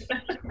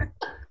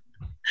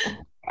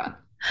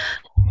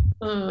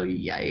 Oh,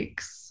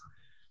 yikes.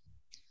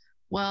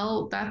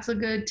 Well, that's a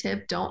good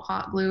tip. Don't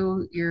hot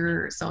glue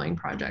your sewing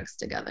projects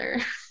together.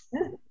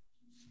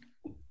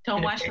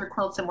 Don't wash your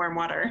quilts in warm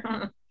water.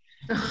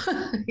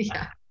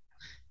 Yeah.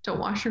 Don't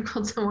wash your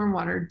quilts in warm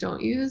water.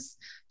 Don't use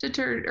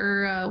detergent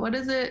or what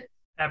is it?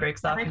 Fabric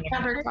softener.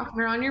 Fabric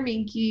softener on your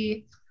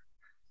minky.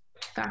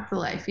 Back to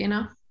life, you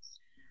know?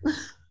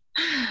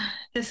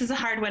 This is a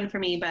hard one for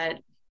me, but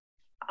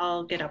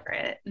I'll get over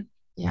it.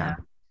 Yeah.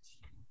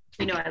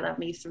 You know I love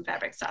me some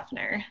fabric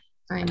softener.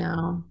 I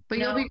know. But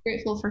you'll be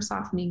grateful for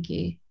soft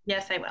minky.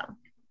 Yes, I will.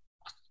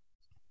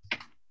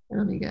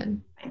 It'll be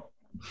good.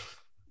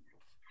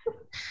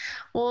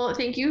 Well,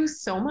 thank you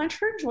so much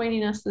for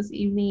joining us this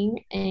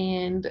evening.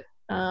 And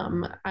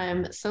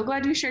I'm so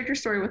glad you shared your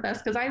story with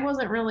us because I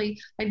wasn't really,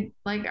 I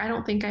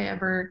don't think I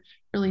ever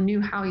really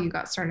knew how you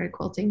got started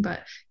quilting,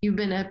 but you've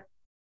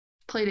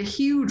played a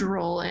huge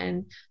role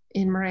in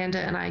Miranda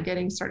and I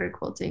getting started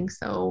quilting.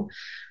 So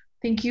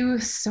thank you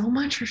so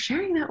much for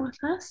sharing that with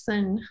us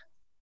and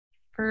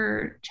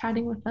for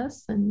chatting with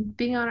us and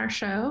being on our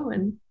show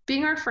and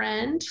being our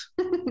friend.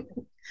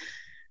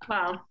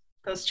 Well,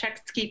 those checks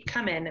keep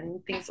coming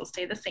and things will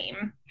stay the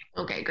same.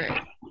 Okay, great.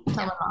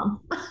 Tell my mom.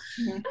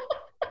 Mm-hmm.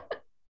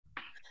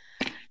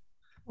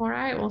 All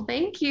right. Well,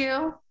 thank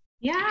you.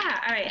 Yeah.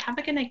 All right. Have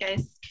a good night,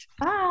 guys.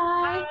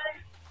 Bye. Bye.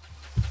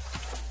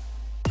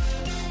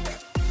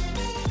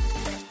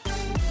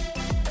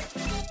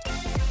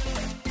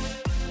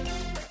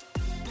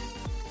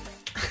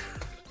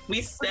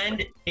 We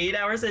spend 8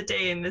 hours a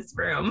day in this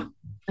room.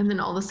 And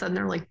then all of a sudden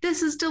they're like,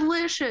 this is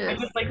delicious. I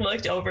just like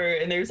looked over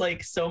and there's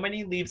like so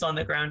many leaves on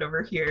the ground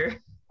over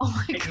here.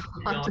 Oh my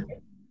God.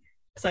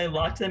 So I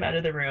locked them out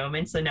of the room.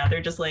 And so now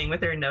they're just laying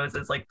with their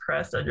noses like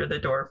pressed under the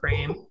door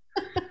frame.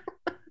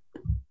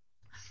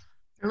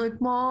 They're like,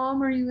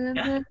 Mom, are you in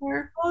there?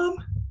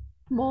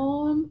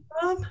 Mom.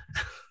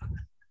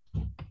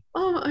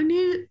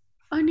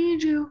 I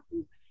need you.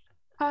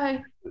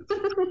 Hi.